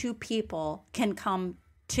these two people can come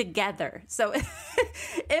together. So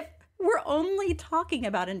if we're only talking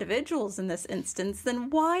about individuals in this instance, then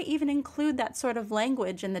why even include that sort of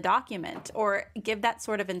language in the document or give that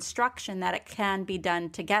sort of instruction that it can be done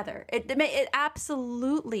together? It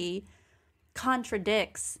absolutely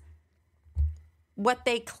contradicts what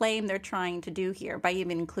they claim they're trying to do here by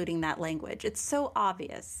even including that language. It's so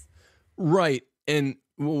obvious. Right. And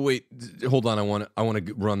wait, hold on. I want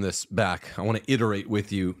to run this back. I want to iterate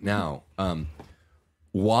with you now.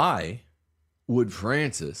 Why would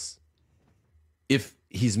Francis, if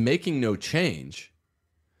he's making no change,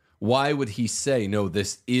 why would he say, no,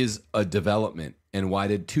 this is a development? And why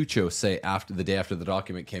did Tuccio say the day after the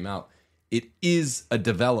document came out, it is a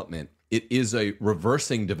development. It is a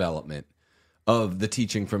reversing development of the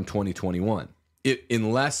teaching from 2021.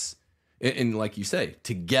 Unless, and like you say,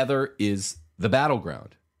 together is the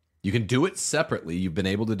battleground. You can do it separately. You've been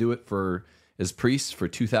able to do it as priests for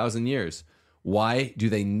 2,000 years. Why do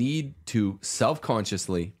they need to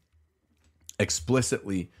self-consciously,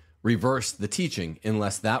 explicitly reverse the teaching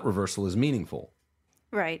unless that reversal is meaningful?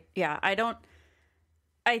 Right. Yeah.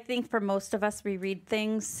 I think for most of us, we read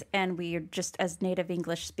things and we are just, as native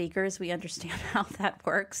English speakers, we understand how that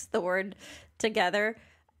works, the word together.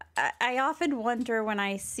 I often wonder when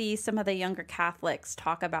I see some of the younger Catholics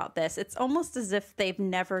talk about this, it's almost as if they've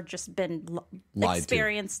never just been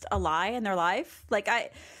experienced a lie in their life. Like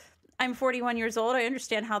I'm 41 years old. I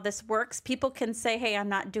understand how this works. People can say, hey, I'm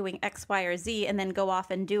not doing X, Y, or Z, and then go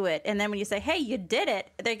off and do it. And then when you say, hey, you did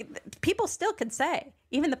it, people still could say,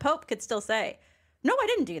 even the Pope could still say, no, I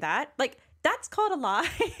didn't do that. Like, that's called a lie.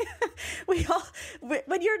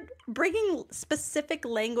 When you're bringing specific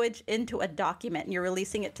language into a document and you're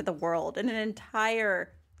releasing it to the world, and an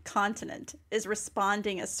entire continent is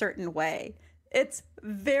responding a certain way, it's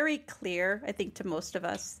very clear, I think, to most of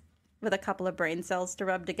us with a couple of brain cells to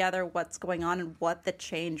rub together what's going on and what the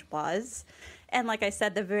change was. And like I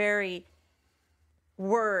said, the very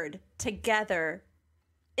word together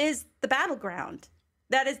is the battleground.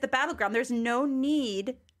 That is the battleground. There's no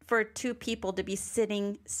need for two people to be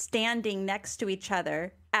standing next to each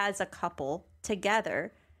other as a couple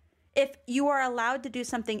together. If you are allowed to do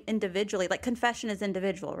something individually, like confession is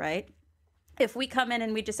individual, right? If we come in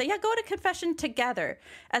and we just say, yeah, go to confession together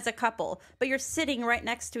as a couple, but you're sitting right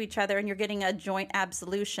next to each other and you're getting a joint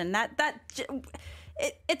absolution,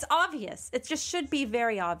 it's obvious. It just should be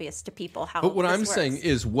very obvious to people how. But what this I'm works. saying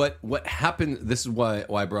is what happened. This is why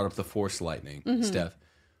I brought up the force lightning, Steph.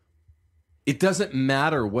 It doesn't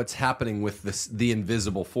matter what's happening with the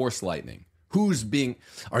invisible force lightning.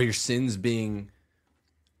 Are your sins being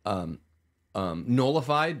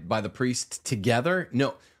nullified by the priest together?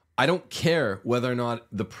 No, I don't care whether or not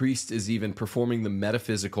the priest is even performing the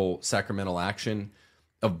metaphysical sacramental action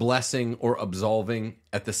of blessing or absolving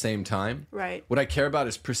at the same time. Right. What I care about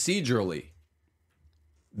is procedurally.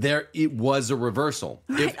 It was a reversal.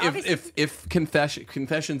 Right, If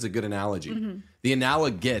confession's a good analogy. The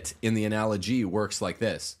analogate in the analogy works like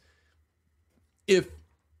this. If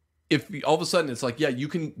all of a sudden it's like, yeah, you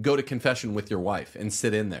can go to confession with your wife and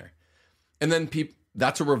sit in there. And then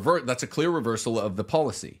that's a clear reversal of the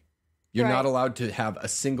policy. You're not allowed to have a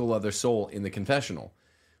single other soul in the confessional.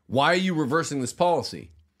 Why are you reversing this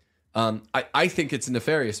policy? I think it's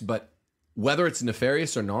nefarious, but whether it's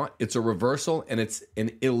nefarious or not, it's a reversal, and it's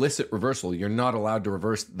an illicit reversal. You're not allowed to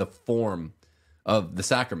reverse the form of the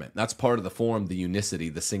sacrament. That's part of the form, the unicity,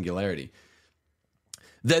 the singularity.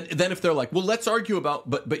 Then if they're like, well, let's argue about,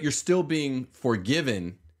 but you're still being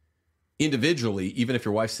forgiven individually, even if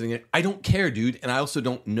your wife's sitting there. I don't care, dude, and I also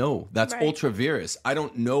don't know. That's ultra vires. I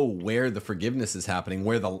don't know where the forgiveness is happening,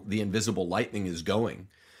 where the invisible lightning is going.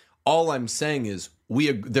 All I'm saying is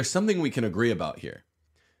there's something we can agree about here.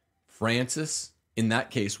 Francis, in that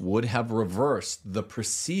case, would have reversed the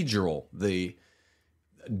procedural, the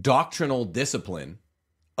doctrinal discipline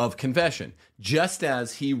of confession, just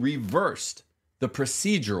as he reversed the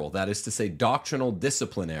procedural, that is to say, doctrinal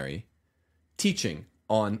disciplinary teaching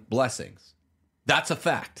on blessings. That's a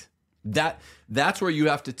fact. That's where you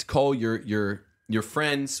have to call your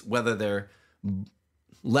friends, whether they're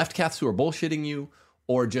left Catholics who are bullshitting you,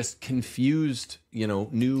 or just confused,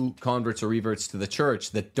 new converts or reverts to the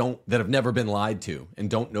church that have never been lied to and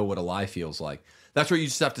don't know what a lie feels like. That's where you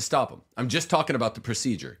just have to stop them. I'm just talking about the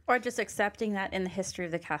procedure. Or just accepting that in the history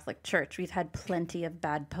of the Catholic Church, we've had plenty of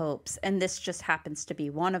bad popes, and this just happens to be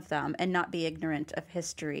one of them, and not be ignorant of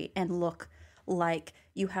history and look like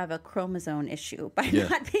you have a chromosome issue by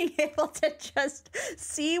not being able to just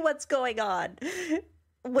see what's going on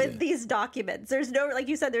with these documents. There's no, like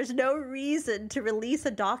you said, there's no reason to release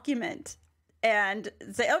a document and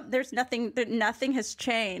say, oh, there's nothing has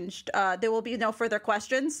changed. There will be no further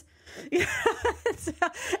questions.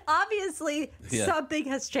 Obviously, something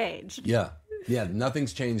has changed. Yeah,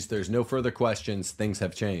 nothing's changed. There's no further questions. Things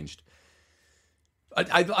have changed.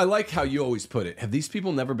 I like how you always put it. Have these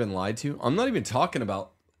people never been lied to? I'm not even talking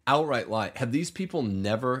about outright lie. Have these people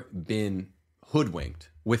never been hoodwinked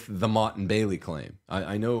with the Mott and Bailey claim?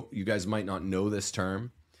 I know you guys might not know this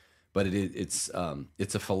term, but it's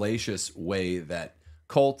a fallacious way that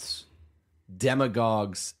cults,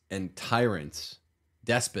 demagogues, and tyrants,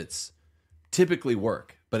 despots, typically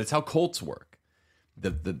work. But it's how cults work.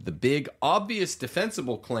 The big, obvious,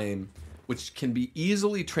 defensible claim, which can be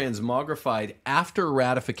easily transmogrified after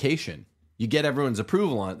ratification. You get everyone's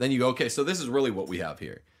approval on it. Then you go, okay, so this is really what we have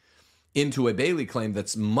here. Into a Bailey claim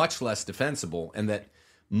that's much less defensible, and that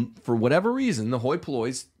for whatever reason, the hoi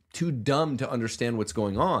polloi's too dumb to understand what's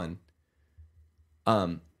going on.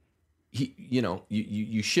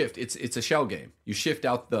 you shift. It's a shell game. You shift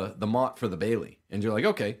out the Mott for the Bailey, and you're like,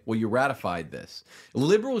 okay, well, you ratified this.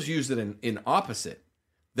 Liberals use it in opposite.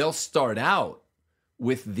 They'll start out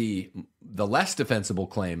with the less defensible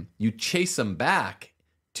claim. You chase them back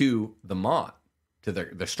to the Mott, to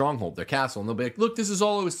their stronghold, their castle, and they'll be like, look, this is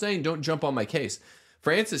all I was saying. Don't jump on my case.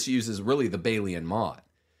 Francis uses really the Bailey and Mott.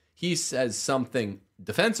 He says something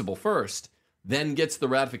defensible first, then gets the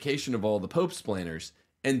ratification of all the Pope splainers,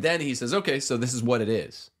 and then he says, okay, so this is what it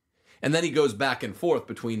is. And then he goes back and forth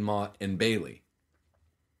between Mott and Bailey.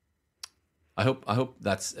 I hope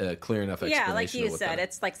that's a clear enough explanation. Yeah, like you said,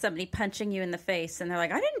 it's like somebody punching you in the face, and they're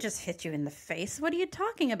like, I didn't just hit you in the face. What are you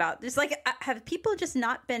talking about? It's like, have people just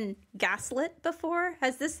not been gaslit before?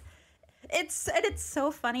 Has this... It's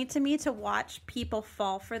so funny to me to watch people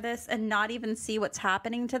fall for this and not even see what's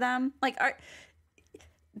happening to them. Like,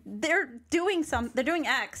 they're doing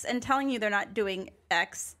X and telling you they're not doing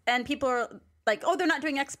X, and people are like, oh, they're not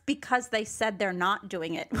doing X because they said they're not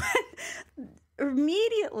doing it.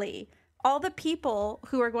 Immediately, all the people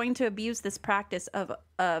who are going to abuse this practice of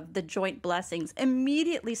the joint blessings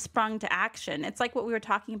immediately sprung to action. It's like what we were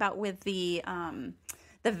talking about with the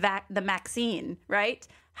vaccine, right?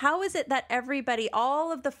 How is it that everybody,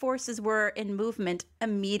 all of the forces were in movement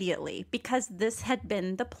immediately? Because this had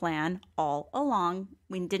been the plan all along.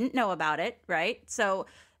 We didn't know about it, right? So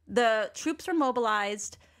the troops were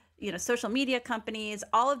mobilized, social media companies,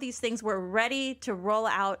 all of these things were ready to roll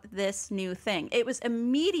out this new thing. It was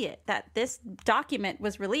immediate that this document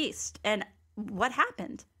was released. And what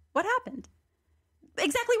happened? What happened?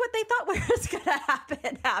 Exactly what they thought was going to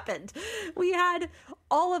happen happened. We had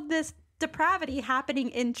all of this depravity happening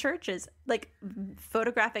in churches, like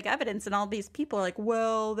photographic evidence, and all these people are like,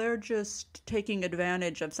 well, they're just taking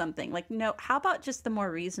advantage of something. Like, no, how about just the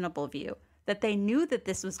more reasonable view that they knew that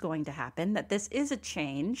this was going to happen, that this is a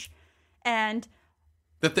change, and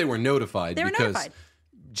that they were notified because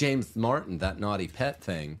James Martin, that naughty pet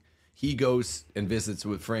thing, he goes and visits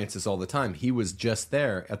with Francis all the time. He was just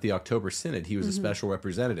there at the October Synod. He was a special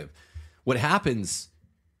representative. What happens,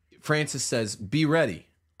 Francis says, be ready.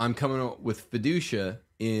 I'm coming out with Fiducia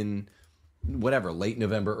in whatever, late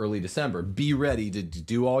November, early December. Be ready to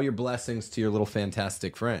do all your blessings to your little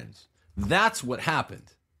fantastic friends. That's what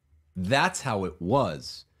happened. That's how it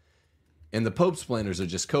was. And the Pope splainers are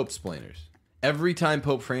just cope splainers. Every time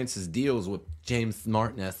Pope Francis deals with James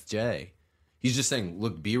Martin S.J., he's just saying,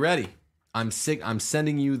 look, be ready. I'm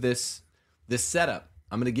sending you this setup.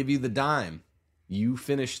 I'm going to give you the dime. You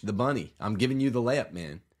finish the bunny. I'm giving you the layup,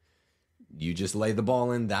 man. You just lay the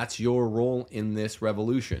ball in. That's your role in this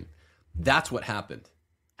revolution. That's what happened.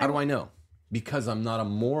 How do I know? Because I'm not a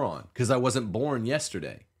moron. Because I wasn't born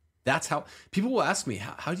yesterday. That's how people will ask me,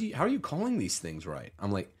 how are you calling these things right?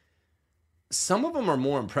 I'm like, some of them are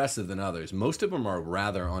more impressive than others. Most of them are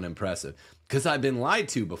rather unimpressive because I've been lied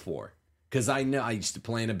to before. Because I know I used to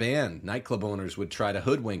play in a band. Nightclub owners would try to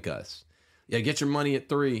hoodwink us. Yeah, get your money at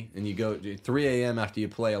 3, and you go 3 a.m. after you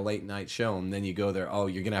play a late night show, and then you go there. Oh,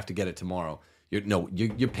 you're gonna have to get it tomorrow.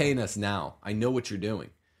 You're paying us now. I know what you're doing.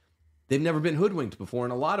 They've never been hoodwinked before,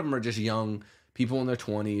 and a lot of them are just young people in their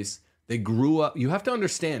 20s. They grew up. You have to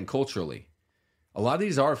understand culturally. A lot of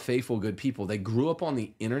these are faithful, good people. They grew up on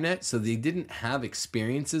the internet, so they didn't have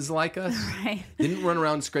experiences like us. Right. Didn't run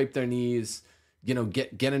around and scrape their knees.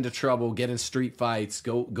 Get into trouble, get in street fights,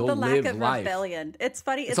 go live life. The lack of rebellion. It's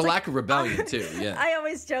funny. It's a lack of rebellion too. Yeah. I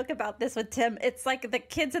always joke about this with Tim. It's like the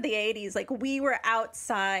kids of the 80s. Like, we were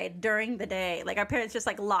outside during the day. Like, our parents just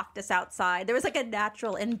locked us outside. There was a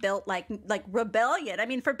natural inbuilt like rebellion. I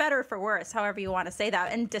mean, for better or for worse, however you want to say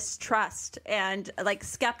that, and distrust and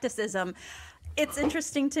skepticism. It's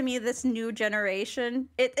interesting to me, this new generation.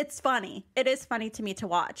 It's funny. It is funny to me to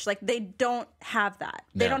watch. Like, they don't have that.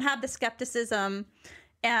 They don't have the skepticism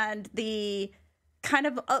and the kind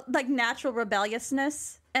of natural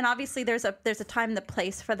rebelliousness. And obviously there's a time and a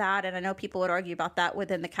place for that. And I know people would argue about that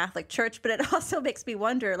within the Catholic Church, but it also makes me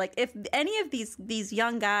wonder, if any of these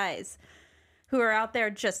young guys who are out there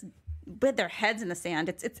just with their heads in the sand,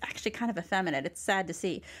 it's actually kind of effeminate. It's sad to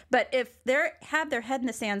see. But if they have their head in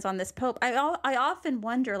the sands on this pope, I often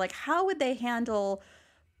wonder, how would they handle,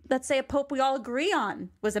 let's say, a pope we all agree on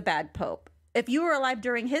was a bad pope. If you were alive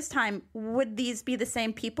during his time, would these be the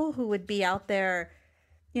same people who would be out there,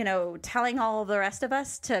 telling all of the rest of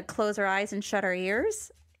us to close our eyes and shut our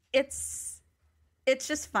ears? It's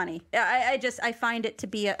just funny. I find it to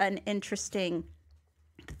be an interesting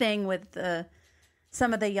thing with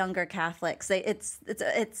some of the younger Catholics.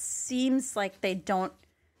 It seems like they don't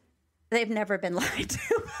they've never been lied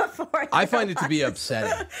to before. I find it to be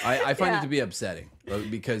upsetting. I find it to be upsetting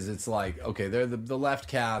because it's like, okay, they're the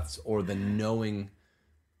left Caths or the knowing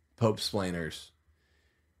Pope splainers.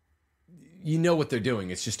 You know what they're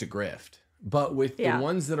doing. It's just a grift. But with the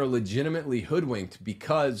ones that are legitimately hoodwinked,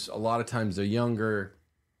 because a lot of times they're younger,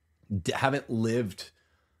 haven't lived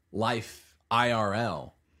life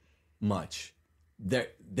IRL much,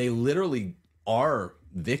 they literally are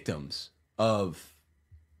victims of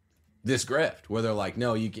this grift where they're like,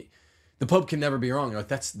 no, the Pope can never be wrong. Like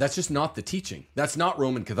that's just not the teaching. That's not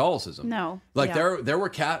Roman Catholicism. No. Like there were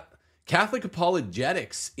Catholic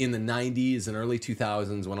apologetics in the 90s and early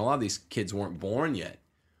 2000s when a lot of these kids weren't born yet.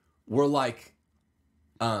 Were like,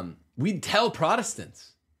 we'd tell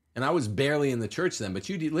Protestants, and I was barely in the church then, but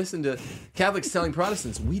you'd listen to Catholics telling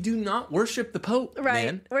Protestants, we do not worship the Pope, right?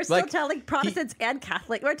 Man. We're still telling Protestants and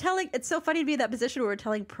Catholic. It's so funny to be in that position where we're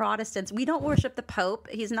telling Protestants, we don't worship the Pope.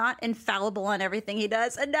 He's not infallible on everything he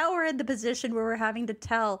does. And now we're in the position where we're having to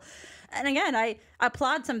tell. And again, I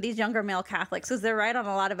applaud some of these younger male Catholics because they're right on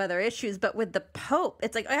a lot of other issues. But with the Pope,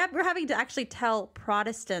 it's like we're having to actually tell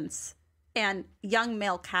Protestants and young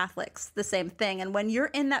male Catholics the same thing. And when you're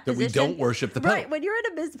in that position, we don't worship the Pope. Right, when you're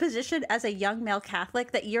in a position as a young male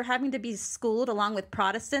Catholic that you're having to be schooled along with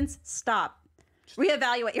Protestants, stop.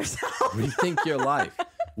 Reevaluate yourself. Rethink your life.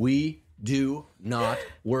 We do not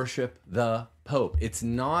worship the Pope. It's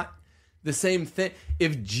not the same thing.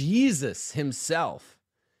 If Jesus himself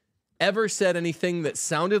ever said anything that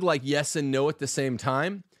sounded like yes and no at the same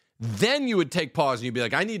time, then you would take pause and you'd be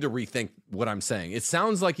like, I need to rethink what I'm saying. It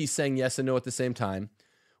sounds like he's saying yes and no at the same time.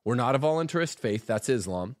 We're not a voluntarist faith. That's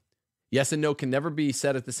Islam. Yes and no can never be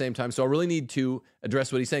said at the same time. So I really need to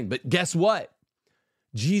address what he's saying. But guess what?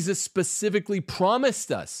 Jesus specifically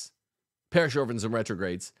promised us, parish orphans and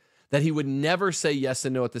retrogrades, that he would never say yes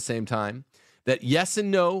and no at the same time. That yes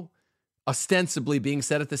and no, ostensibly being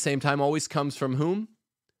said at the same time, always comes from whom?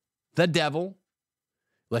 The devil.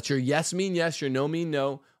 Let your yes mean yes, your no mean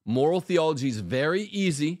no. Moral theology is very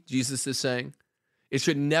easy, Jesus is saying. It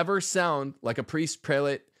should never sound like a priest,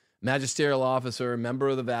 prelate, magisterial officer, member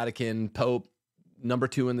of the Vatican, Pope, number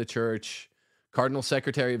 2 in the church, Cardinal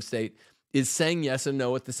Secretary of State, is saying yes and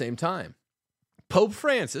no at the same time. Pope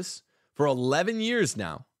Francis, for 11 years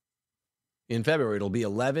now, in February, it'll be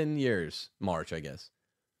 11 years, March, I guess,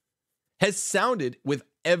 has sounded with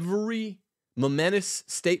every momentous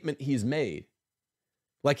statement he's made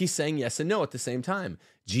like he's saying yes and no at the same time.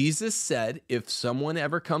 Jesus said if someone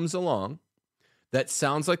ever comes along that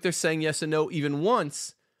sounds like they're saying yes and no even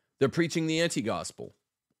once, they're preaching the anti-gospel.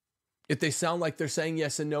 If they sound like they're saying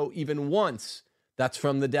yes and no even once, that's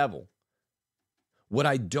from the devil. What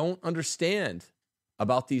I don't understand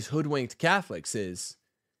about these hoodwinked Catholics is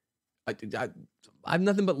I have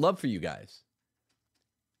nothing but love for you guys.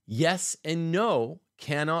 Yes and no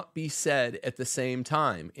cannot be said at the same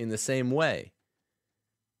time in the same way.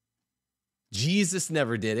 Jesus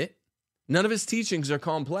never did it. None of his teachings are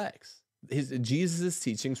complex. Jesus'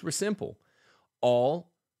 teachings were simple.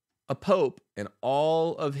 All a pope and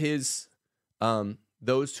all of his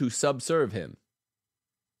those who subserve him,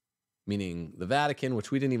 meaning the Vatican,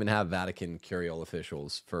 which we didn't even have Vatican curial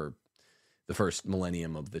officials for the first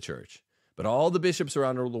millennium of the church, but all the bishops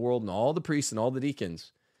around the world and all the priests and all the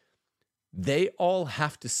deacons, they all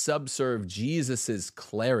have to subserve Jesus's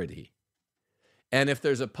clarity. And if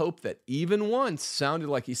there's a pope that even once sounded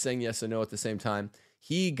like he's saying yes and no at the same time,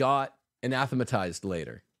 he got anathematized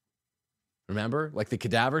later. Remember? Like the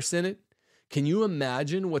cadaver synod? Can you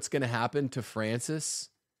imagine what's going to happen to Francis,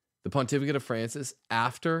 the pontificate of Francis,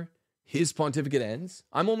 after his pontificate ends?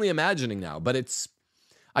 I'm only imagining now, but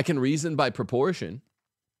I can reason by proportion.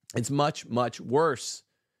 It's much, much worse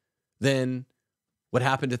than what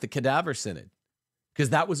happened at the cadaver synod, because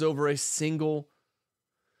that was over a single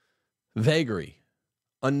vagary.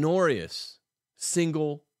 Honorius,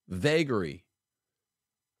 single vagary.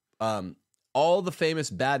 All the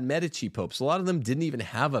famous bad Medici popes, a lot of them didn't even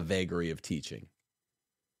have a vagary of teaching.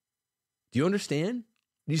 Do you understand?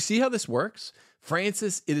 Do you see how this works?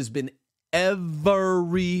 Francis, it has been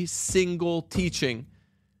every single teaching,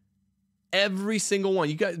 every single one.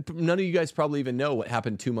 You guys, none of you guys probably even know what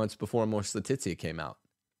happened 2 months before Amoris Laetitia came out.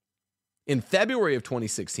 In February of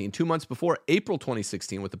 2016, 2 months before April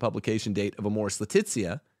 2016, with the publication date of Amoris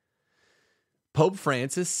Laetitia, Pope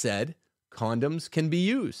Francis said condoms can be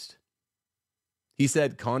used. He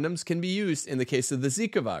said condoms can be used in the case of the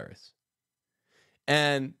Zika virus.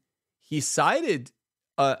 And he cited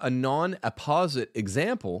a non-apposite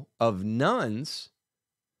example of nuns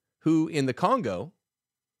who in the Congo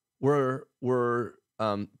were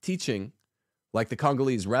teaching like the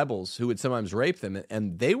Congolese rebels who would sometimes rape them,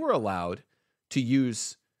 and they were allowed to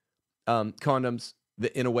use condoms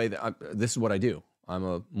in a way that this is what I do. I'm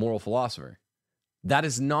a moral philosopher. That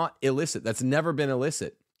is not illicit. That's never been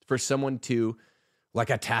illicit for someone to like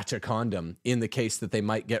attach a condom in the case that they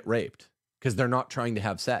might get raped because they're not trying to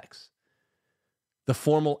have sex. The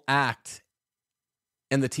formal act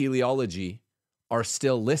and the teleology are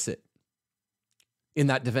still licit in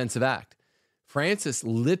that defensive act. Francis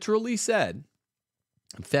literally said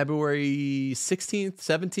February 16th,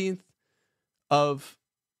 17th of,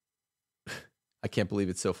 I can't believe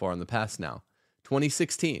it's so far in the past now,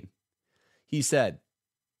 2016. He said,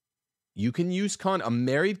 you can use a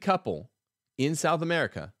married couple in South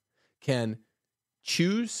America can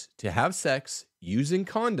choose to have sex using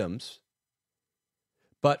condoms,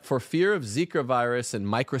 but for fear of Zika virus and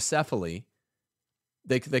microcephaly,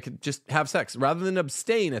 they could just have sex rather than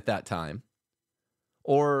abstain at that time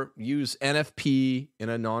or use NFP in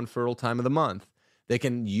a non-fertile time of the month. They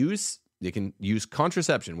can use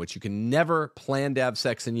contraception, which you can never plan to have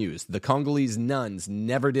sex and use. The Congolese nuns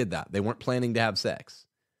never did that. They weren't planning to have sex.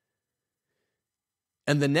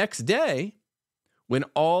 And the next day, when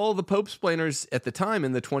all the Pope-splainers at the time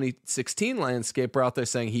in the 2016 landscape were out there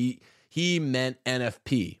saying he meant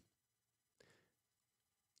NFP,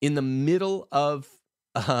 in the middle of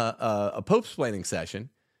a Pope-splaining session,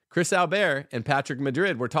 Chris Albert and Patrick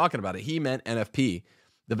Madrid were talking about it. He meant NFP.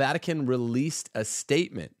 The Vatican released a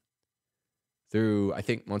statement through, I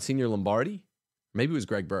think, Monsignor Lombardi, maybe it was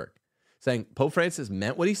Greg Burke, saying Pope Francis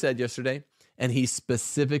meant what he said yesterday, and he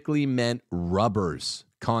specifically meant rubbers,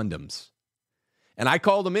 condoms. And I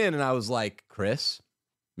called him in, and I was like, Chris,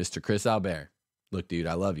 Mr. Chris Albert, look, dude,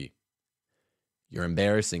 I love you. You're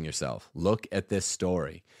embarrassing yourself. Look at this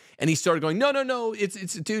story. And he started going, no,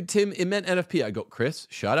 it's dude, Tim, it meant NFP. I go, Chris,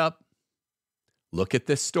 shut up. Look at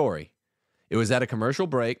this story. It was at a commercial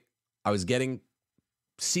break. I was getting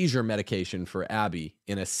seizure medication for Abby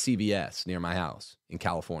in a CVS near my house in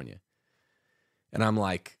California. And I'm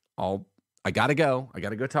like, I got to go. I got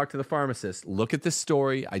to go talk to the pharmacist. Look at this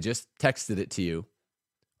story. I just texted it to you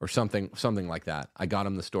or something like that. I got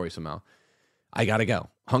him the story somehow. I got to go.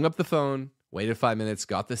 Hung up the phone, waited 5 minutes,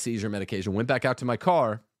 got the seizure medication, went back out to my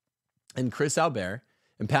car, and Chris Albert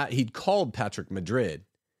and he'd called Patrick Madrid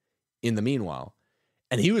in the meanwhile,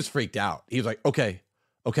 and he was freaked out. He was like, okay.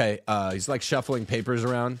 He's like shuffling papers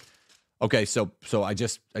around. Okay, so I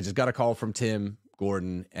just got a call from Tim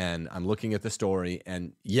Gordon, and I'm looking at the story,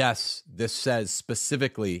 and yes, this says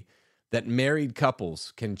specifically that married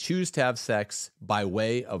couples can choose to have sex by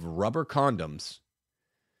way of rubber condoms,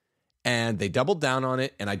 and they doubled down on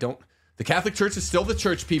it, and the Catholic Church is still the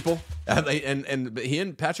church, people, and he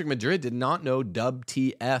and Patrick Madrid did not know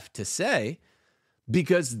WTF to say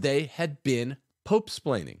because they had been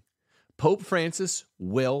Pope-splaining. Pope Francis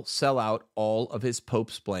will sell out all of his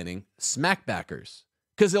Pope-splaining smackbackers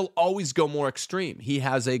because he'll always go more extreme. He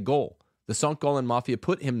has a goal. The St. Gallen Mafia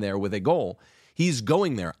put him there with a goal. He's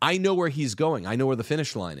going there. I know where he's going. I know where the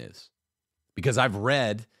finish line is because I've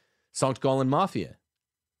read St. Gallen Mafia.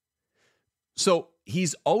 So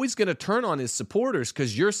he's always going to turn on his supporters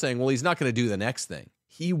because you're saying, well, he's not going to do the next thing.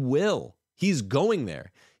 He will. He's going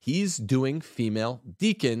there. He's doing female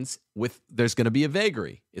deacons there's going to be a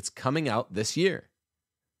vagary. It's coming out this year.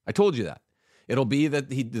 I told you that. It'll be that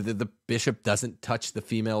the bishop doesn't touch the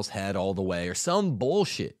female's head all the way or some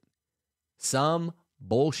bullshit.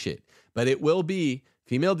 But it will be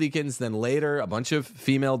female deacons. Then later, a bunch of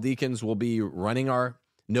female deacons will be running our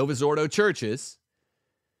Novus Ordo churches.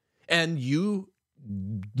 And you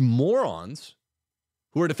morons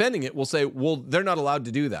who are defending it will say, well, they're not allowed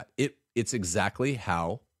to do that. It's exactly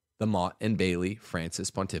how the Mott and Bailey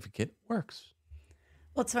Francis pontificate works.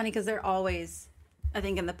 Well, it's funny because they're always, I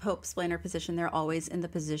think in the Pope-splainer position, they're always in the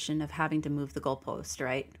position of having to move the goalpost,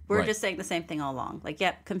 right? We're just saying the same thing all along. Like,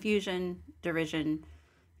 yep, confusion, derision,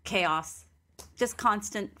 chaos, just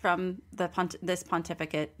constant from this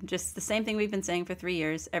pontificate. Just the same thing we've been saying for 3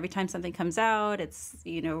 years. Every time something comes out, it's,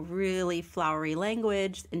 really flowery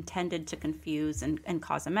language intended to confuse and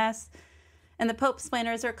cause a mess. And the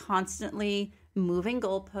Pope-splainers are constantly moving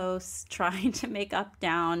goalposts, trying to make up,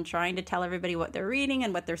 down, trying to tell everybody what they're reading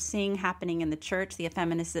and what they're seeing happening in the church. The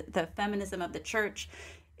feminism of the church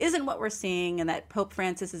isn't what we're seeing, and that Pope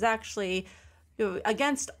Francis is actually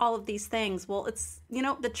against all of these things. Well, it's,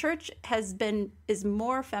 the church is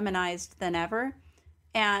more feminized than ever,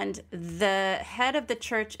 and the head of the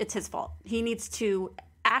church, it's his fault. He needs to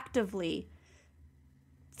actively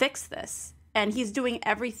fix this. And he's doing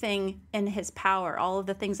everything in his power, all of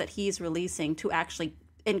the things that he's releasing to actually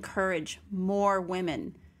encourage more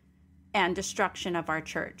women and destruction of our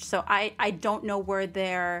church. So I don't know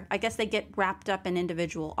where I guess they get wrapped up in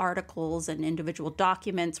individual articles and individual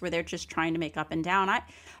documents where they're just trying to make up and down. I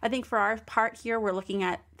think for our part here, we're looking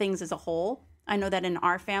at things as a whole. I know that in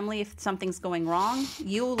our family, if something's going wrong,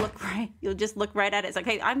 you'll just look right at it. It's like,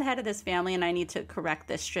 hey, I'm the head of this family and I need to correct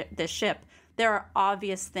this ship. There are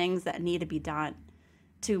obvious things that need to be done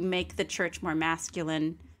to make the church more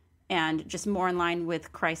masculine and just more in line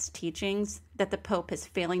with Christ's teachings that the Pope is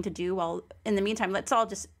failing to do. Well, in the meantime, let's all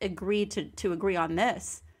just agree to agree on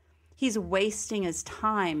this. He's wasting his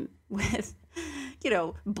time with,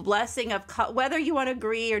 blessing of, whether you want to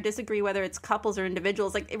agree or disagree, whether it's couples or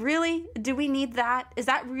individuals. Like, really? Do we need that? Is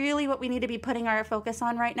that really what we need to be putting our focus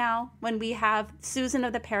on right now when we have Susan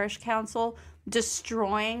of the Parish Council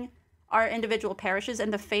destroying our individual parishes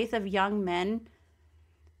and the faith of young men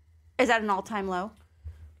is at an all-time low?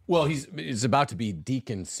 Well, he's about to be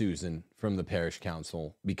Deacon Susan from the Parish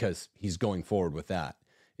Council because he's going forward with that.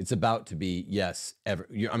 It's about to be, yes,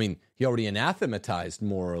 he already anathematized,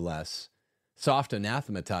 more or less, soft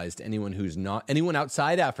anathematized anyone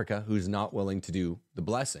outside Africa who's not willing to do the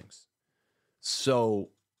blessings. So,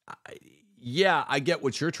 I get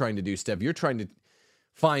what you're trying to do, Steph. You're trying to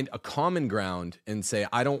find a common ground and say,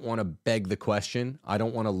 I don't want to beg the question. I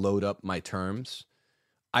don't want to load up my terms.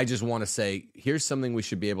 I just want to say, here's something we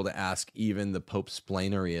should be able to ask even the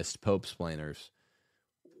Pope-splaineriest Pope-splainers.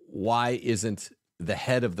 Why isn't the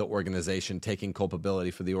head of the organization taking culpability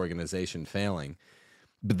for the organization failing?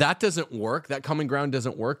 But that doesn't work. That common ground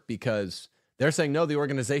doesn't work because they're saying, no, the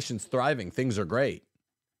organization's thriving. Things are great.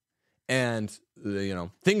 And,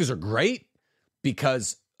 things are great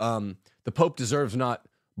because the Pope deserves not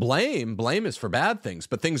blame. Blame is for bad things,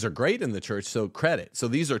 but things are great in the church, so credit. So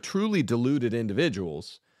these are truly deluded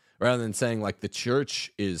individuals, rather than saying like the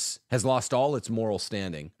church has lost all its moral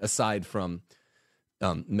standing, aside from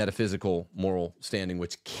metaphysical moral standing,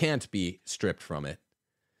 which can't be stripped from it.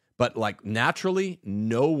 But like naturally,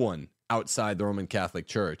 no one outside the Roman Catholic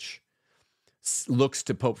Church looks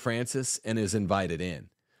to Pope Francis and is invited in.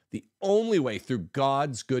 The only way through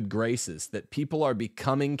God's good graces that people are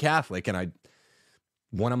becoming Catholic, and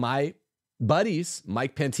one of my buddies,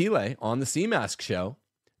 Mike Pantile, on the Seamask show,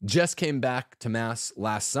 just came back to Mass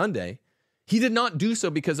last Sunday. He did not do so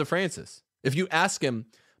because of Francis. If you ask him,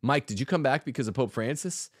 Mike, did you come back because of Pope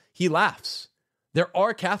Francis? He laughs. There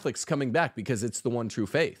are Catholics coming back because it's the one true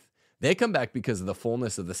faith. They come back because of the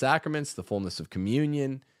fullness of the sacraments, the fullness of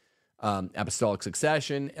communion, apostolic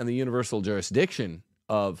succession, and the universal jurisdiction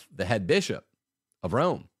of the head bishop of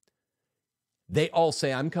Rome. They all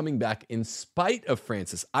say, I'm coming back in spite of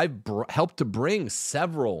Francis. I've helped to bring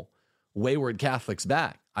several wayward Catholics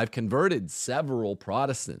back. I've converted several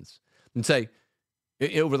Protestants. And say,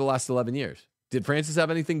 over the last 11 years, did Francis have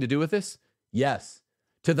anything to do with this? Yes.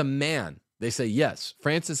 To the man, they say, yes.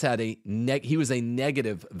 Francis had he was a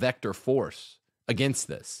negative vector force against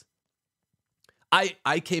this.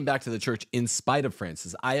 I came back to the church in spite of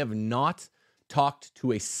Francis. I have not talked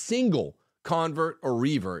to a single convert or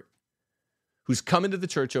revert who's come into the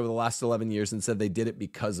church over the last 11 years and said they did it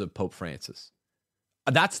because of Pope Francis.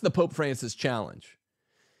 That's the Pope Francis challenge.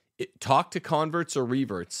 Talk to converts or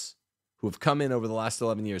reverts who have come in over the last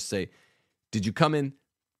 11 years. Say, did you come in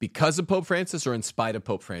because of Pope Francis or in spite of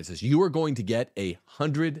Pope Francis? You are going to get a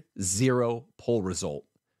 100-0 poll result.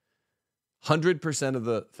 100% of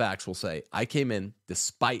the facts will say, I came in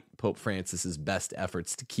despite Pope Francis's best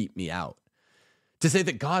efforts to keep me out. To say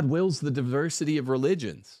that God wills the diversity of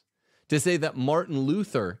religions. To say that Martin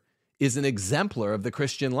Luther is an exemplar of the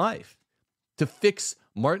Christian life. To fix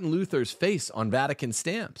Martin Luther's face on Vatican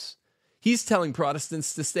stamps. He's telling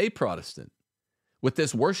Protestants to stay Protestant. With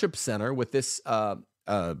this worship center, with this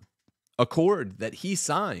accord that he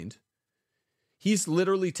signed, he's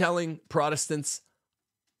literally telling Protestants,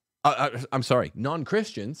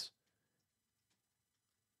 non-Christians,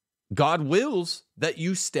 God wills that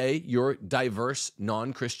you stay your diverse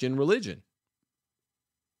non-Christian religion.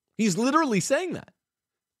 He's literally saying that.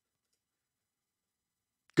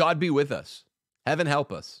 God be with us. Heaven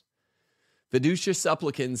help us. Fiducia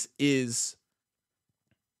Supplicans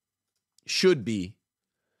should be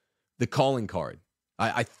the calling card.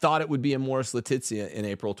 I thought it would be Amoris Laetitia in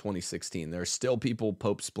April 2016. There are still people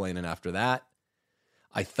Pope-splaining after that.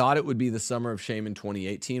 I thought it would be the Summer of Shame in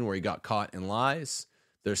 2018 where he got caught in lies.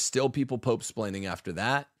 There's still people Pope-splaining after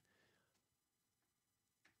that.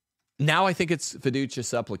 Now I think it's Fiducia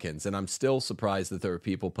Supplicans, and I'm still surprised that there are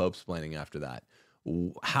people Pope-splaining after that.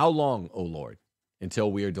 How long, O Lord,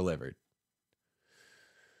 until we are delivered?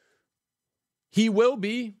 He will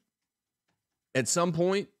be, at some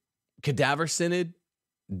point, Cadaver Synod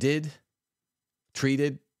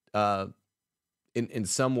treated in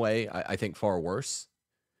some way, I think far worse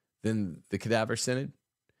than the Cadaver Synod.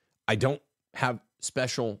 I don't have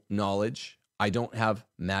special knowledge. I don't have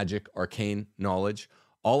magic, arcane knowledge.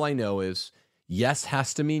 All I know is yes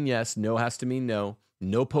has to mean yes, no has to mean no.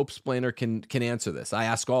 No Pope-splainer can answer this. I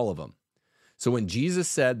ask all of them. So when Jesus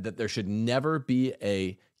said that there should never be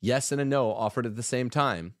a yes and a no offered at the same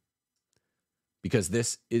time, because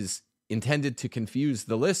this is intended to confuse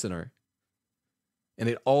the listener, and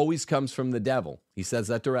it always comes from the devil. He says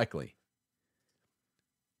that directly.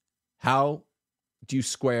 How do you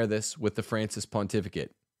square this with the Francis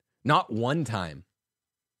pontificate? Not one time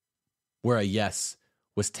where a yes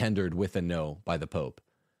was tendered with a no by the Pope.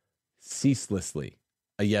 Ceaselessly,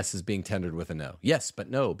 a yes is being tendered with a no. Yes, but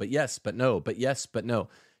no, but yes, but no, but yes, but no.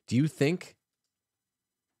 Do you think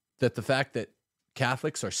that the fact that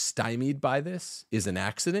Catholics are stymied by this is an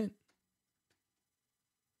accident?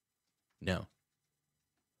 No.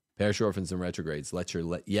 Parish orphans and retrogrades, let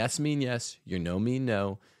your yes mean yes, your no mean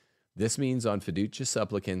no. This means on Fiducia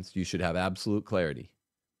supplicants, you should have absolute clarity.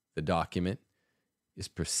 The document is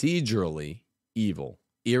procedurally evil,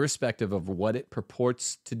 irrespective of what it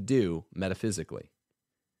purports to do metaphysically.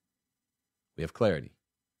 We have clarity.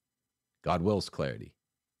 God wills clarity.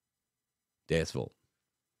 Deus Vult.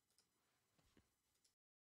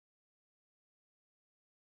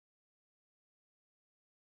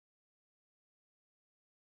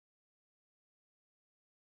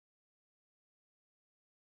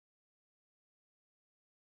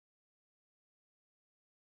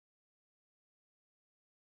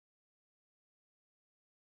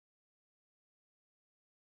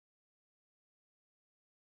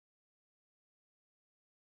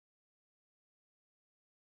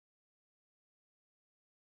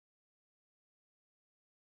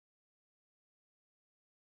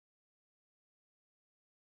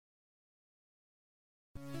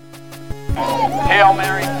 Hail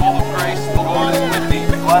Mary, full of grace, the Lord is with thee.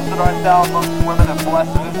 Blessed art thou amongst women, and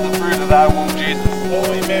blessed is the fruit of thy womb, Jesus.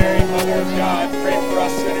 Holy Mary, Mother of God, pray for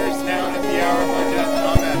us sinners now and at the hour of our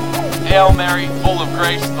death. Amen. Hail Mary, full of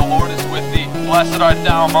grace, the Lord is with thee. Blessed art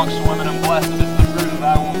thou amongst women, and blessed is the fruit of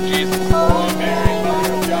thy womb, Jesus. Holy Mary,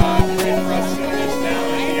 Mother of God, pray for us sinners now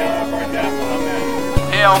and at the hour of our death.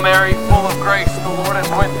 Amen. Hail Mary, full of grace, the Lord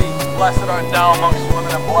is with thee. Blessed art thou amongst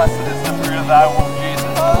women, and blessed is the fruit of thy womb, Jesus.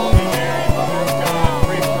 Holy Mary, Mother of God,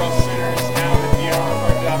 pray for us sinners now and at the hour of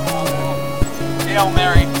our death. Amen. Hail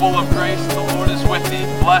Mary, full of grace, the Lord is with thee.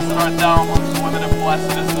 Blessed art thou amongst women, and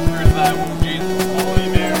blessed is the fruit of thy womb, Jesus. Holy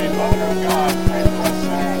Mary, Mother of God, pray for us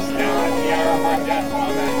sinners now and at the hour of our death.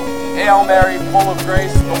 Amen. Hail Mary, full of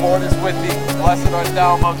grace, the Lord is with thee. Blessed art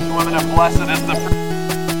thou amongst women, and blessed is the fruit